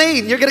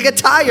complain. You're going to get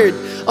tired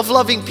of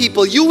loving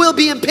people. You will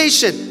be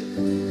impatient.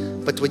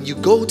 But when you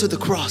go to the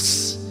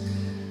cross,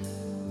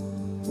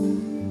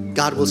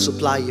 God will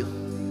supply you.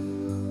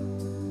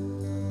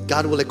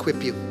 God will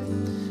equip you.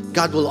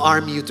 God will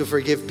arm you to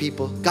forgive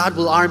people. God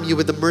will arm you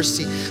with the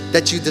mercy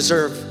that you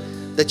deserve,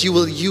 that you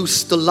will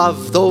use to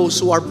love those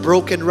who are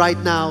broken right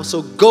now.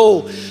 So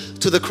go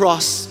to the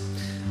cross.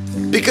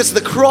 Because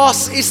the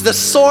cross is the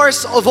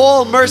source of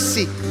all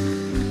mercy.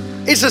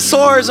 It's the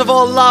source of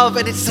all love,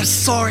 and it's the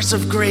source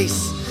of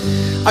grace.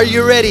 Are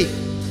you ready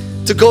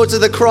to go to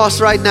the cross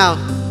right now?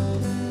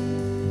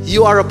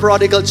 You are a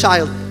prodigal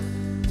child.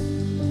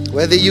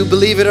 Whether you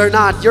believe it or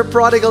not, you're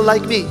prodigal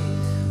like me.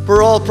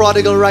 We're all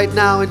prodigal right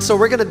now, and so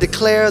we're going to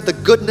declare the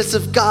goodness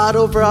of God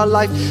over our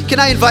life. Can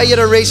I invite you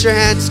to raise your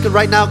hands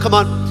right now? Come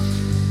on.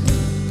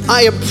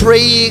 I am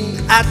praying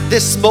at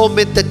this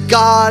moment that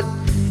God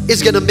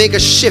is going to make a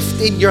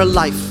shift in your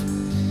life.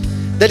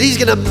 That He's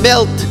going to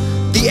melt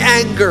the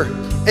anger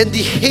and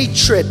the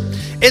hatred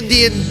and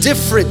the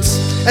indifference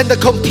and the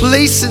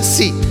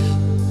complacency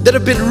that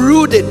have been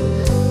rooted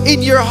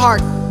in your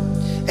heart.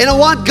 And I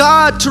want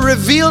God to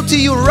reveal to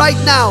you right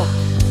now,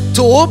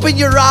 to open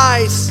your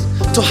eyes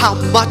to how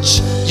much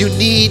you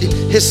need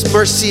His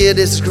mercy and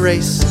His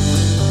grace.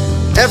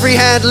 Every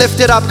hand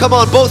lifted up. Come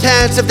on, both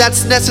hands if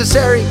that's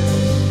necessary.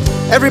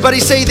 Everybody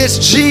say this: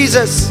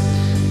 Jesus,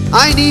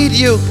 I need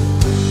you.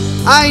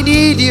 I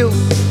need you.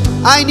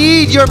 I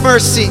need your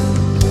mercy.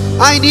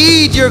 I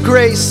need your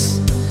grace.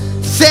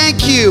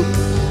 Thank you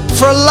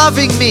for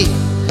loving me,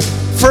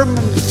 for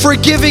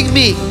forgiving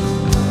me,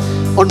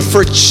 and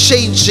for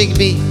changing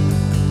me.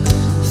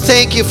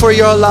 Thank you for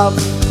your love.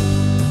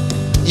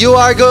 You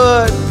are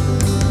good.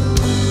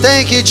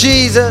 Thank you,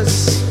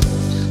 Jesus.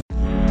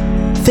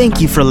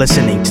 Thank you for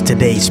listening to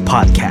today's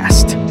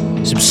podcast.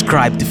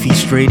 Subscribe to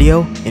Feast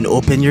Radio and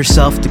open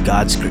yourself to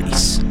God's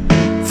grace.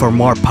 For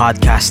more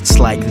podcasts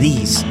like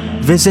these,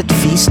 visit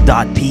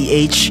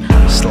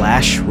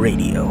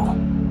feast.ph/radio.